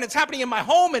work, and it's happening in my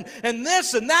home, and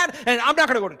this and that, and I'm not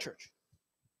going to go to church.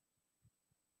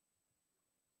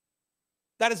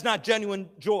 That is not genuine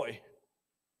joy.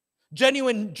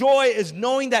 Genuine joy is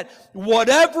knowing that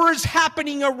whatever is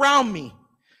happening around me,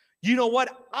 you know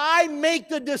what? I make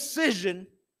the decision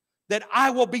that I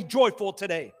will be joyful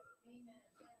today.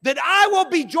 That I will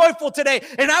be joyful today,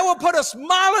 and I will put a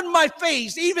smile on my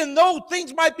face, even though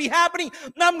things might be happening.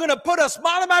 I'm going to put a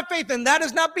smile on my face, and that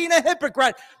is not being a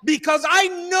hypocrite, because I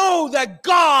know that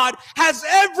God has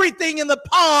everything in the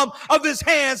palm of his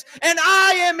hands, and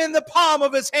I am in the palm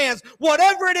of his hands.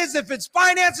 Whatever it is, if it's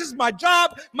finances, my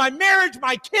job, my marriage,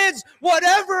 my kids,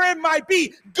 whatever it might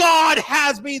be, God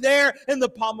has me there in the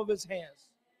palm of his hands.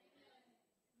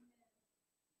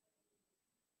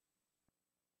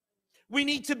 We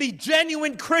need to be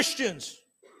genuine Christians.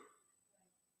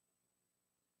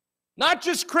 Not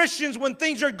just Christians when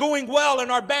things are going well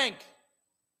in our bank,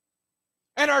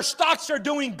 and our stocks are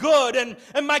doing good, and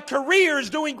my career is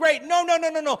doing great. No.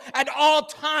 At all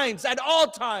times.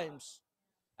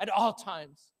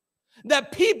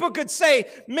 That people could say,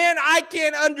 man, I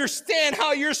can't understand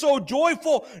how you're so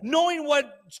joyful knowing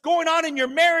what's going on in your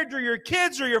marriage or your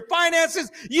kids or your finances.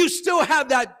 You still have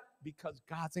that because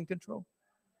God's in control.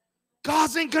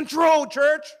 God's in control,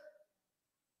 church.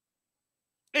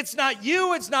 It's not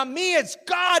you, it's not me, it's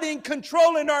God in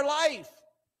control in our life.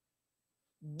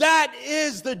 That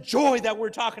is the joy that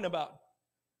we're talking about.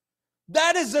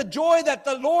 That is the joy that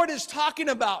the Lord is talking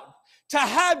about. To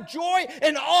have joy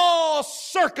in all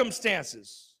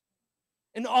circumstances.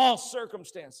 In all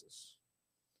circumstances.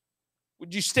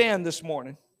 Would you stand this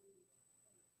morning?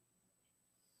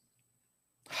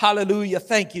 Hallelujah.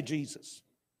 Thank you, Jesus.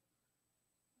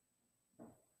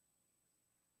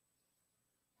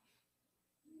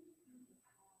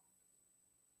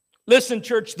 Listen,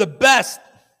 church, the best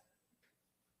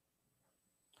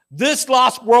this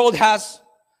lost world has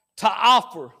to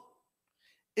offer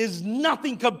is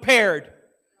nothing compared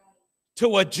to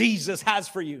what Jesus has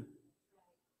for you.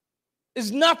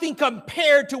 Is nothing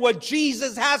compared to what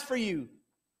Jesus has for you.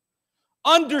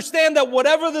 Understand that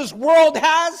whatever this world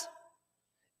has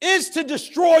is to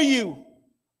destroy you,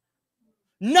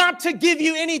 not to give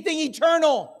you anything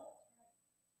eternal.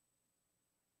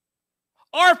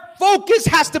 Our focus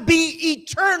has to be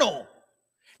eternal,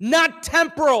 not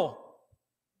temporal.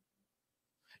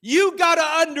 You got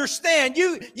to understand,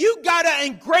 you got to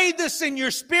engrave this in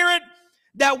your spirit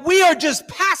that we are just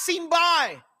passing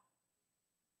by.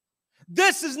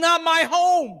 This is not my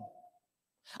home.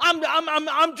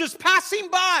 I'm just passing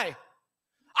by.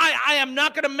 I am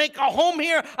not going to make a home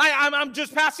here. I'm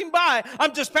just passing by.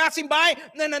 I'm just passing by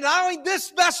and allowing this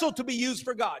vessel to be used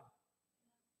for God.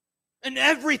 And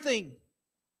everything.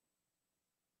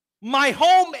 My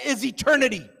home is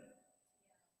eternity.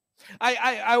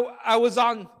 I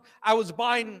was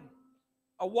buying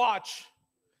a watch.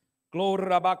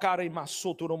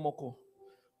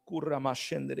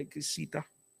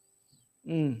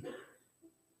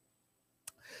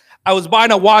 I was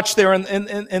buying a watch there in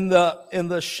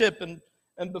the ship,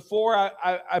 and before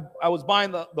I was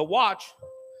buying the watch,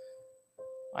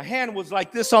 my hand was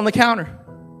like this on the counter.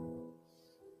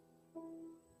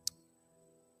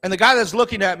 And the guy that's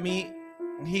looking at me,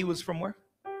 he was from where?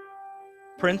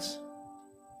 Prince?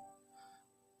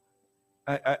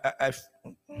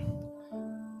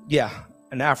 Yeah,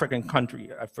 an African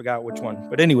country. I forgot which one.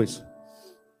 But anyways,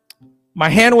 my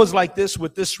hand was like this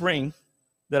with this ring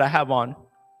that I have on.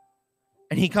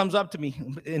 And he comes up to me.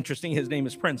 Interesting, his name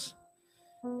is Prince.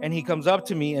 And he comes up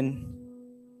to me and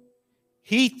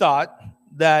he thought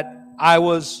that I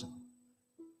was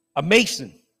a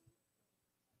Mason.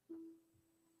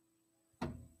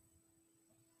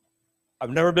 I've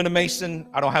never been a Mason.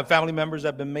 I don't have family members that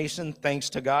have been Mason, thanks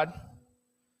to God.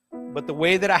 But the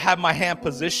way that I had my hand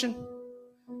positioned,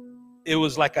 it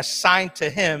was like a sign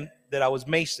to him that I was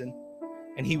Mason,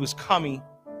 and he was coming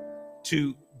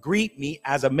to greet me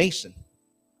as a Mason.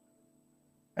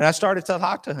 And I started to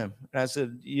talk to him. And I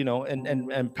said, you know,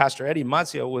 and Pastor Eddie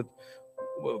Mancio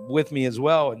with me as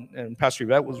well, and Pastor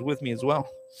Yvette was with me as well.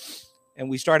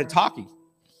 And we started talking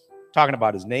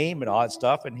about his name and all that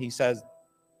stuff. And he says,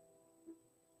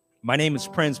 my name is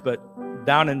Prince, but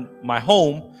down in my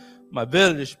home, my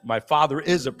village, my father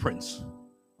is a prince.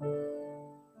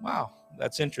 Wow,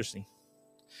 that's interesting.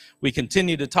 We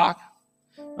continued to talk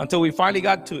until we finally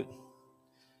got to it.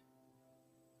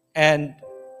 And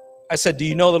I said, do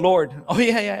you know the Lord? Oh,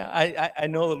 yeah, I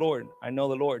know the Lord. I know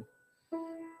the Lord.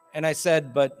 And I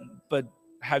said, but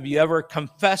have you ever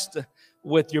confessed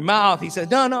with your mouth? He said,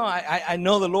 no, I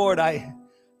know the Lord. I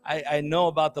know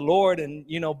about the Lord, and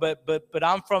you know, but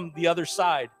I'm from the other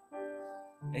side.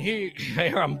 And here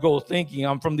I'm thinking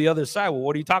I'm from the other side. Well,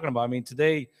 what are you talking about? I mean,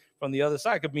 today from the other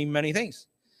side could mean many things.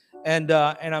 And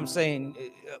I'm saying,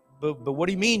 but what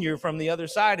do you mean you're from the other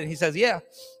side? And he says, yeah,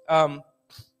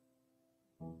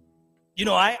 you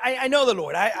know, I know the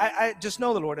Lord. I just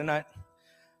know the Lord.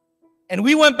 And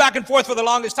we went back and forth for the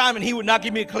longest time, and he would not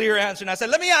give me a clear answer. And I said,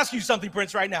 let me ask you something,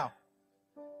 Prince, right now.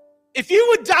 If you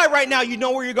would die right now, you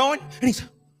know where you're going? And he said,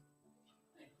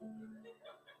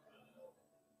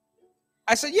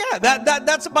 I said, yeah,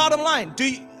 that's the bottom line.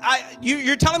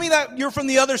 You're telling me that you're from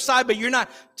the other side, but you're not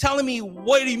telling me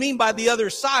what do you mean by the other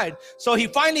side. So he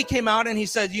finally came out and he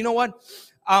said, you know what?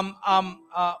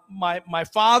 My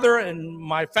father and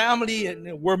my family,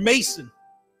 and we're Mason.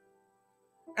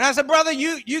 And I said, brother,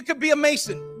 you could be a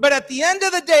Mason, but at the end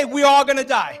of the day, we're all going to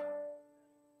die.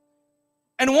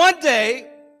 And one day,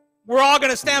 we're all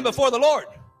going to stand before the Lord.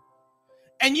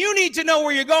 And you need to know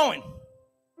where you're going.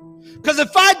 Because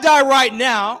if I die right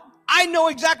now, I know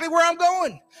exactly where I'm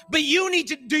going. But you need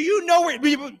to, do you know where?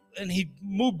 And he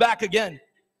moved back again.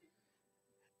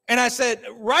 And I said,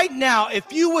 right now,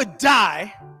 if you would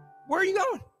die, where are you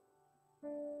going?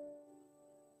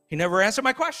 He never answered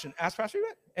my question. Asked Pastor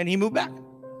Yvette. And he moved back.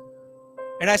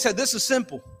 And I said, this is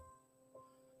simple.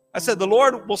 I said, the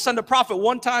Lord will send a prophet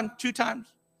one time, two times.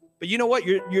 But you know what?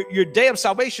 Your day of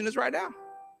salvation is right now.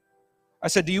 I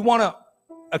said, do you want to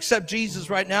accept Jesus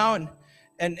right now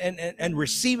and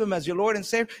receive him as your Lord and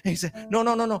Savior? And he said,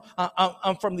 no.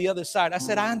 I'm from the other side. I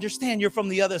said, I understand you're from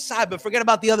the other side, but forget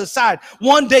about the other side.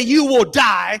 One day you will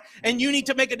die, and you need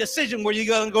to make a decision where you're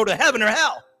going to go to heaven or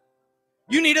hell.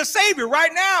 You need a Savior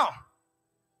right now.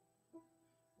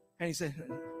 And he said,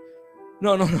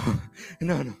 no.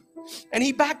 And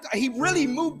he really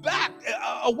moved back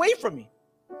away from me.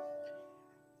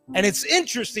 And it's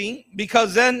interesting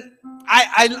because then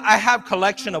I have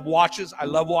collection of watches. I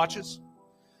love watches.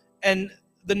 And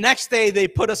the next day, they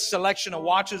put a selection of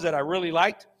watches that I really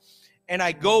liked. And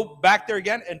I go back there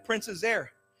again, and Prince is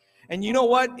there. And you know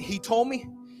what he told me?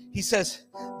 He says,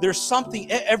 there's something,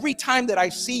 every time that I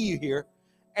see you here,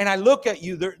 and I look at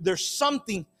you, there's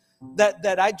something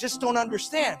that I just don't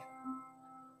understand.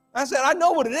 I said, I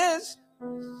know what it is.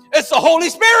 It's the Holy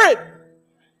Spirit.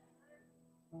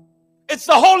 It's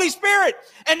the Holy Spirit.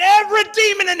 And every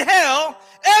demon in hell,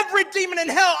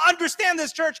 understand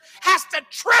this, church, has to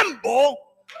tremble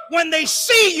when they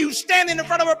see you standing in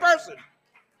front of a person.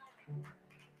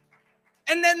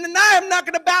 And then I am not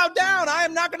going to bow down.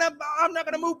 I'm not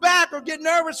going to move back or get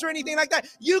nervous or anything like that.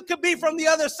 You could be from the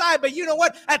other side, but you know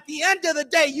what? At the end of the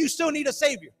day, you still need a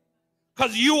Savior,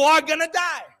 because you are going to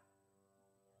die.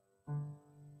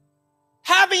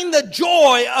 Having the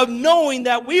joy of knowing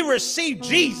that we receive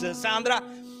Jesus, Sandra,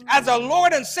 as a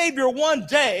Lord and Savior one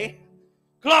day,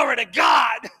 glory to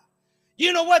God.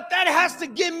 You know what? That has to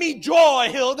give me joy,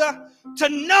 Hilda, to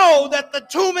know that the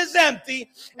tomb is empty,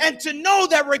 and to know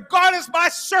that regardless of my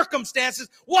circumstances,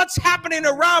 what's happening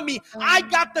around me, I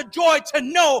got the joy to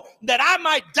know that I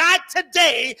might die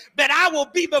today, but I will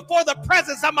be before the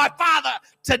presence of my Father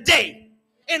today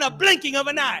in a blinking of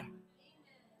an eye.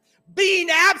 Being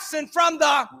absent from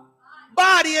the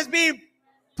body is being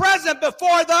present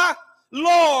before the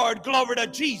Lord. Glory to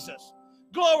Jesus.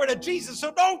 Glory to Jesus.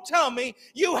 So don't tell me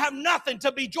you have nothing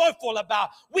to be joyful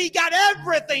about. We got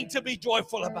everything to be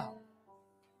joyful about.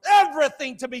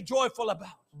 Everything to be joyful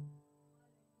about.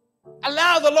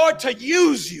 Allow the Lord to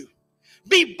use you.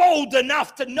 Be bold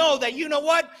enough to know that, you know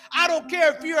what? I don't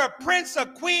care if you're a prince, a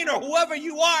queen, or whoever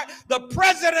you are, the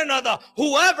president or the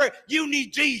whoever, you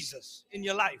need Jesus in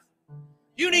your life.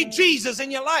 You need Jesus in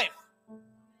your life.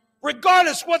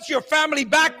 Regardless what's your family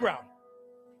background.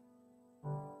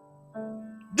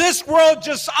 This world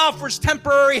just offers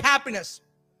temporary happiness.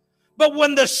 But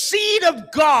when the seed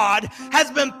of God has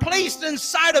been placed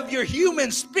inside of your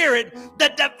human spirit, the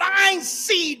divine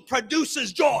seed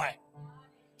produces joy.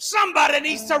 Somebody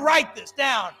needs to write this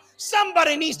down.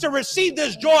 Somebody needs to receive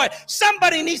this joy.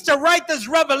 Somebody needs to write this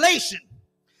revelation.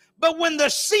 But when the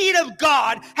seed of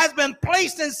God has been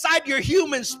placed inside your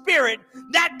human spirit,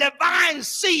 that divine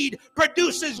seed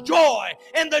produces joy.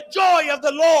 And the joy of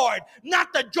the Lord,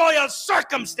 not the joy of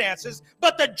circumstances,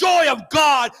 but the joy of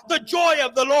God, the joy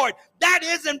of the Lord. That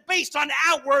isn't based on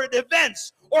outward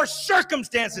events or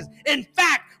circumstances. In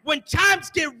fact, when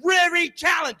times get really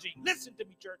challenging, listen to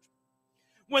me, church.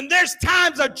 When there's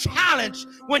times of challenge,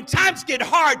 when times get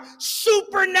hard,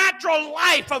 supernatural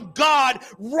life of God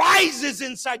rises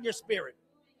inside your spirit.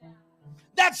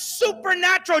 That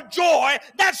supernatural joy,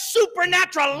 that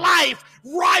supernatural life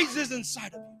rises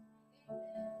inside of you.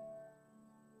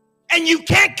 And you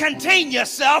can't contain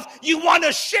yourself. You want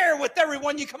to share with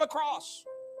everyone you come across.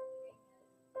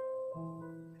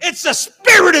 It's the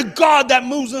Spirit of God that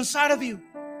moves inside of you.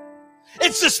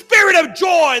 It's the Spirit of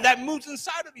joy that moves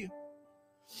inside of you.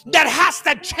 That has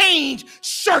to change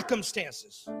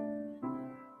circumstances.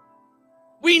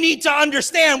 We need to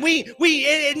understand.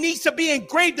 It needs to be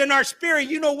engraved in our spirit.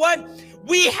 You know what?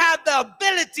 We have the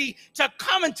ability to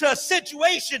come into a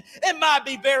situation. It might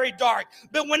be very dark,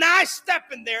 but when I step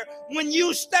in there, when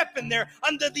you step in there,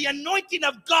 under the anointing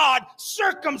of God,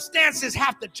 circumstances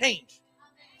have to change.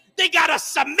 They got to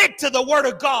submit to the word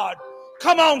of God.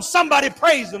 Come on, somebody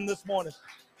praise him this morning.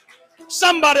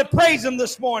 Somebody praise him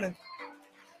this morning.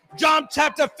 John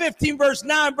chapter 15, verse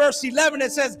 9, verse 11,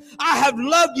 it says, I have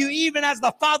loved you even as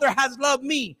the Father has loved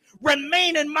me.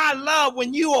 Remain in my love.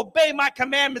 When you obey my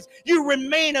commandments, you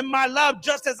remain in my love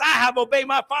just as I have obeyed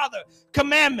my Father's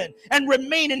commandment and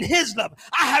remain in his love.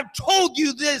 I have told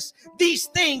you these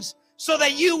things so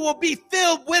that you will be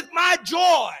filled with my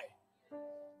joy.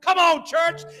 Come on,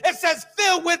 church. It says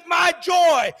filled with my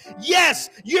joy. Yes,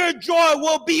 your joy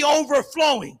will be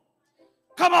overflowing.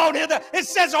 Come on, it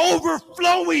says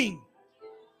overflowing.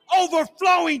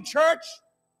 Overflowing, church.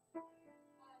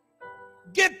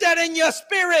 Get that in your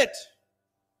spirit.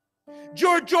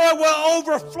 Your joy will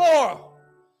overflow.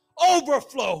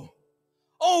 Overflow.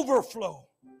 Overflow.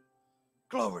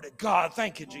 Glory to God.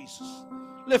 Thank you, Jesus.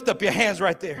 Lift up your hands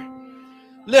right there.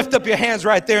 Lift up your hands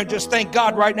right there and just thank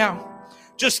God right now.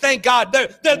 Just thank God.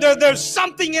 There's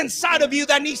something inside of you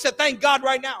that needs to thank God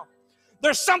right now.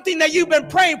 There's something that you've been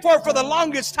praying for the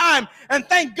longest time, and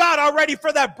thank God already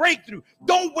for that breakthrough.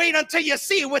 Don't wait until you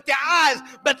see it with your eyes,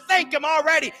 but thank him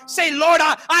already. Say, Lord,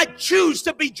 I choose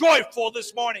to be joyful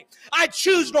this morning. I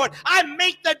choose, Lord. I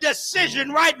make the decision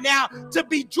right now to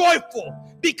be joyful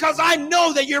because I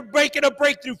know that you're making a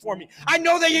breakthrough for me. I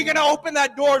know that you're going to open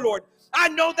that door, Lord. I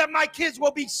know that my kids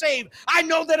will be saved. I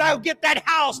know that I'll get that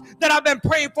house that I've been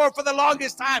praying for the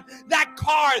longest time. That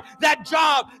car, that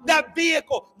job, that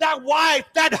vehicle, that wife,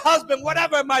 that husband,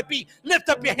 whatever it might be. Lift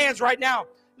up your hands right now.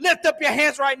 Lift up your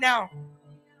hands right now.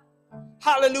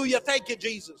 Hallelujah. Thank you,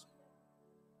 Jesus.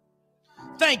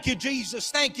 Thank you,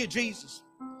 Jesus. Thank you, Jesus.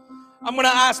 I'm going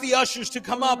to ask the ushers to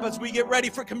come up as we get ready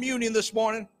for communion this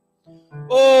morning.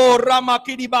 Oh,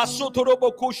 Ramakiriba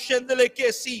Sotorobo Kushendele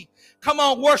Kesi. Come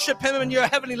on, worship him in your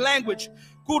heavenly language.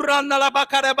 Kurana la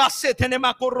bakaraba setene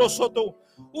makoro soto.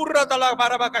 Urada la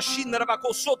barabaka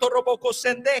shinrabako soto roboko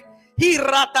sende.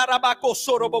 Hirata rabako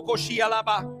soroboko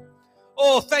shialaba.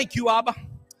 Oh, thank you, Abba.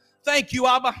 Thank you,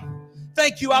 Abba.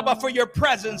 Thank you, Abba, for your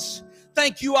presence.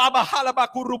 Thank you, Abba.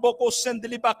 Halabakuruboko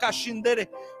sendeli bakashindere.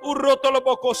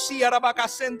 Urotoloboko siarabaka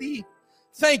sendi.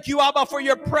 Thank you, Abba, for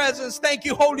your presence. Thank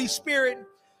you, Holy Spirit.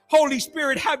 Holy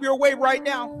Spirit, have your way right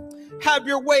now. Have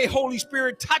your way, Holy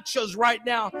Spirit. Touch us right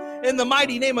now in the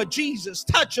mighty name of Jesus.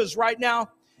 Touch us right now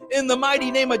in the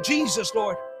mighty name of Jesus,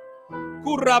 Lord.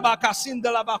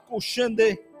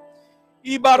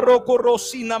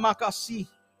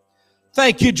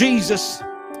 Thank you, Jesus.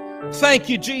 Thank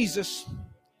you, Jesus.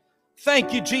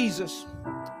 Thank you, Jesus.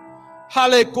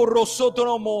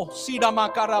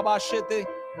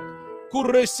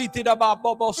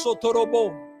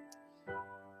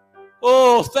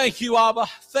 Oh, thank you, Abba.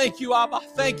 Thank you, Abba.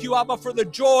 Thank you, Abba, for the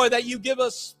joy that you give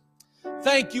us.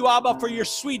 Thank you, Abba, for your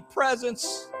sweet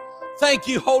presence. Thank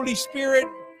you, Holy Spirit.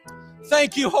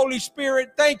 Thank you, Holy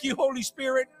Spirit. Thank you, Holy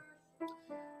Spirit.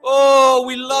 Oh,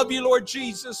 we love you, Lord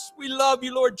Jesus. We love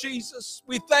you, Lord Jesus.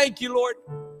 We thank you, Lord.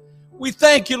 We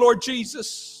thank you, Lord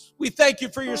Jesus. We thank you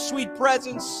for your sweet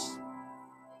presence.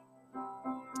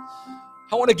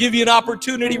 I want to give you an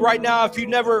opportunity right now. If you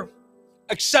never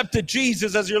accepted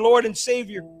Jesus as your Lord and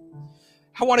Savior,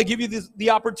 I want to give you the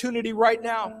opportunity right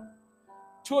now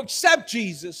to accept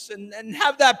Jesus and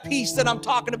have that peace that I'm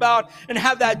talking about, and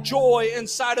have that joy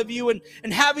inside of you,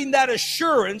 and having that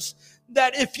assurance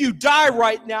that if you die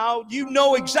right now, you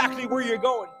know exactly where you're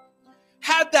going.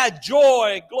 Have that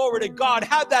joy, glory to God.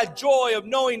 Have that joy of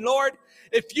knowing, Lord,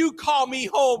 if you call me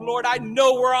home, Lord, I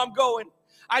know where I'm going.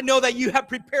 I know that you have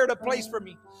prepared a place for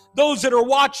me. Those that are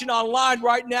watching online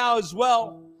right now as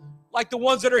well, like the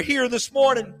ones that are here this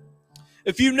morning,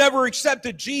 if you never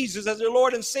accepted Jesus as your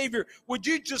Lord and Savior, would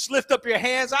you just lift up your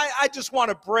hands? I just want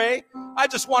to pray. I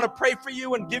just want to pray for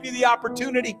you and give you the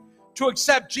opportunity to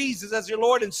accept Jesus as your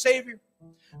Lord and Savior.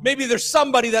 Maybe there's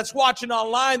somebody that's watching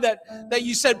online that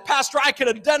you said, Pastor, I can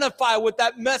identify with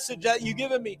that message that you've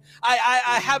given me.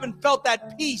 I haven't felt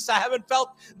that peace. I haven't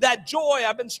felt that joy.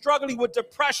 I've been struggling with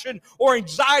depression or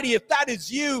anxiety. If that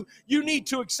is you, you need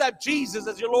to accept Jesus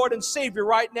as your Lord and Savior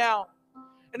right now.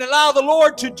 And allow the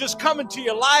Lord to just come into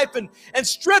your life and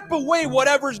strip away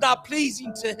whatever is not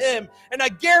pleasing to Him. And I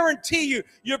guarantee you,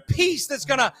 the peace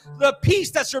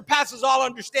that surpasses all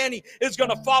understanding is going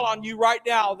to fall on you right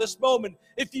now, this moment,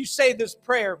 if you say this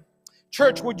prayer.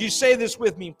 Church, would you say this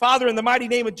with me? Father, in the mighty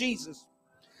name of Jesus,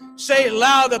 say it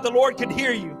loud that the Lord can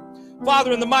hear you.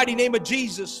 Father, in the mighty name of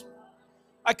Jesus,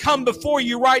 I come before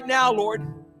you right now, Lord,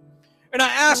 and I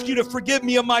ask you to forgive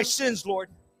me of my sins, Lord.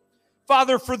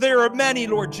 Father, for there are many,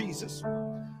 Lord Jesus.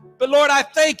 But Lord, I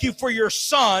thank you for your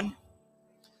Son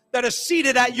that is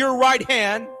seated at your right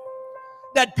hand,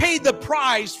 that paid the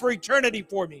price for eternity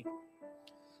for me.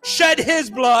 Shed his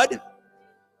blood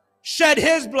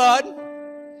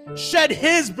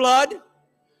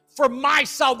for my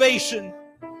salvation,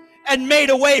 and made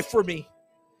a way for me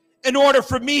in order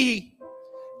for me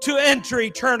to enter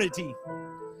eternity,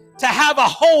 to have a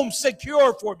home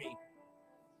secure for me.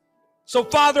 So,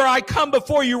 Father, I come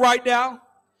before you right now,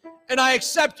 and I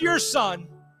accept your Son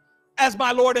as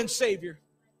my Lord and Savior.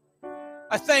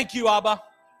 I thank you, Abba.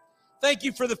 Thank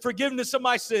you for the forgiveness of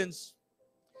my sins.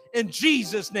 In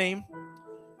Jesus' name,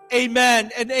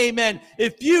 amen and amen.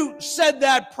 If you said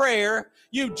that prayer,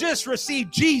 you just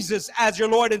received Jesus as your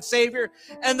Lord and Savior,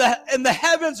 and the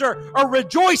heavens are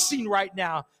rejoicing right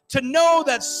now to know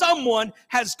that someone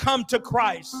has come to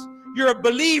Christ. You're a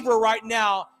believer right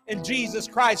now in Jesus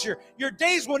Christ. Your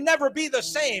days will never be the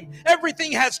same.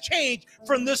 Everything has changed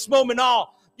from this moment on.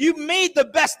 You made the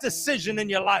best decision in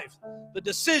your life, the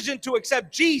decision to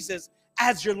accept Jesus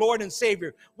as your Lord and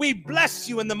Savior. We bless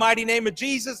you in the mighty name of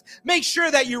Jesus. Make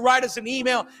sure that you write us an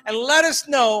email and let us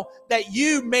know that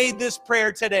you made this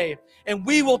prayer today, and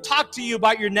we will talk to you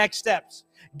about your next steps.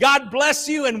 God bless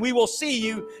you, and we will see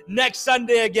you next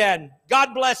Sunday again.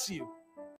 God bless you.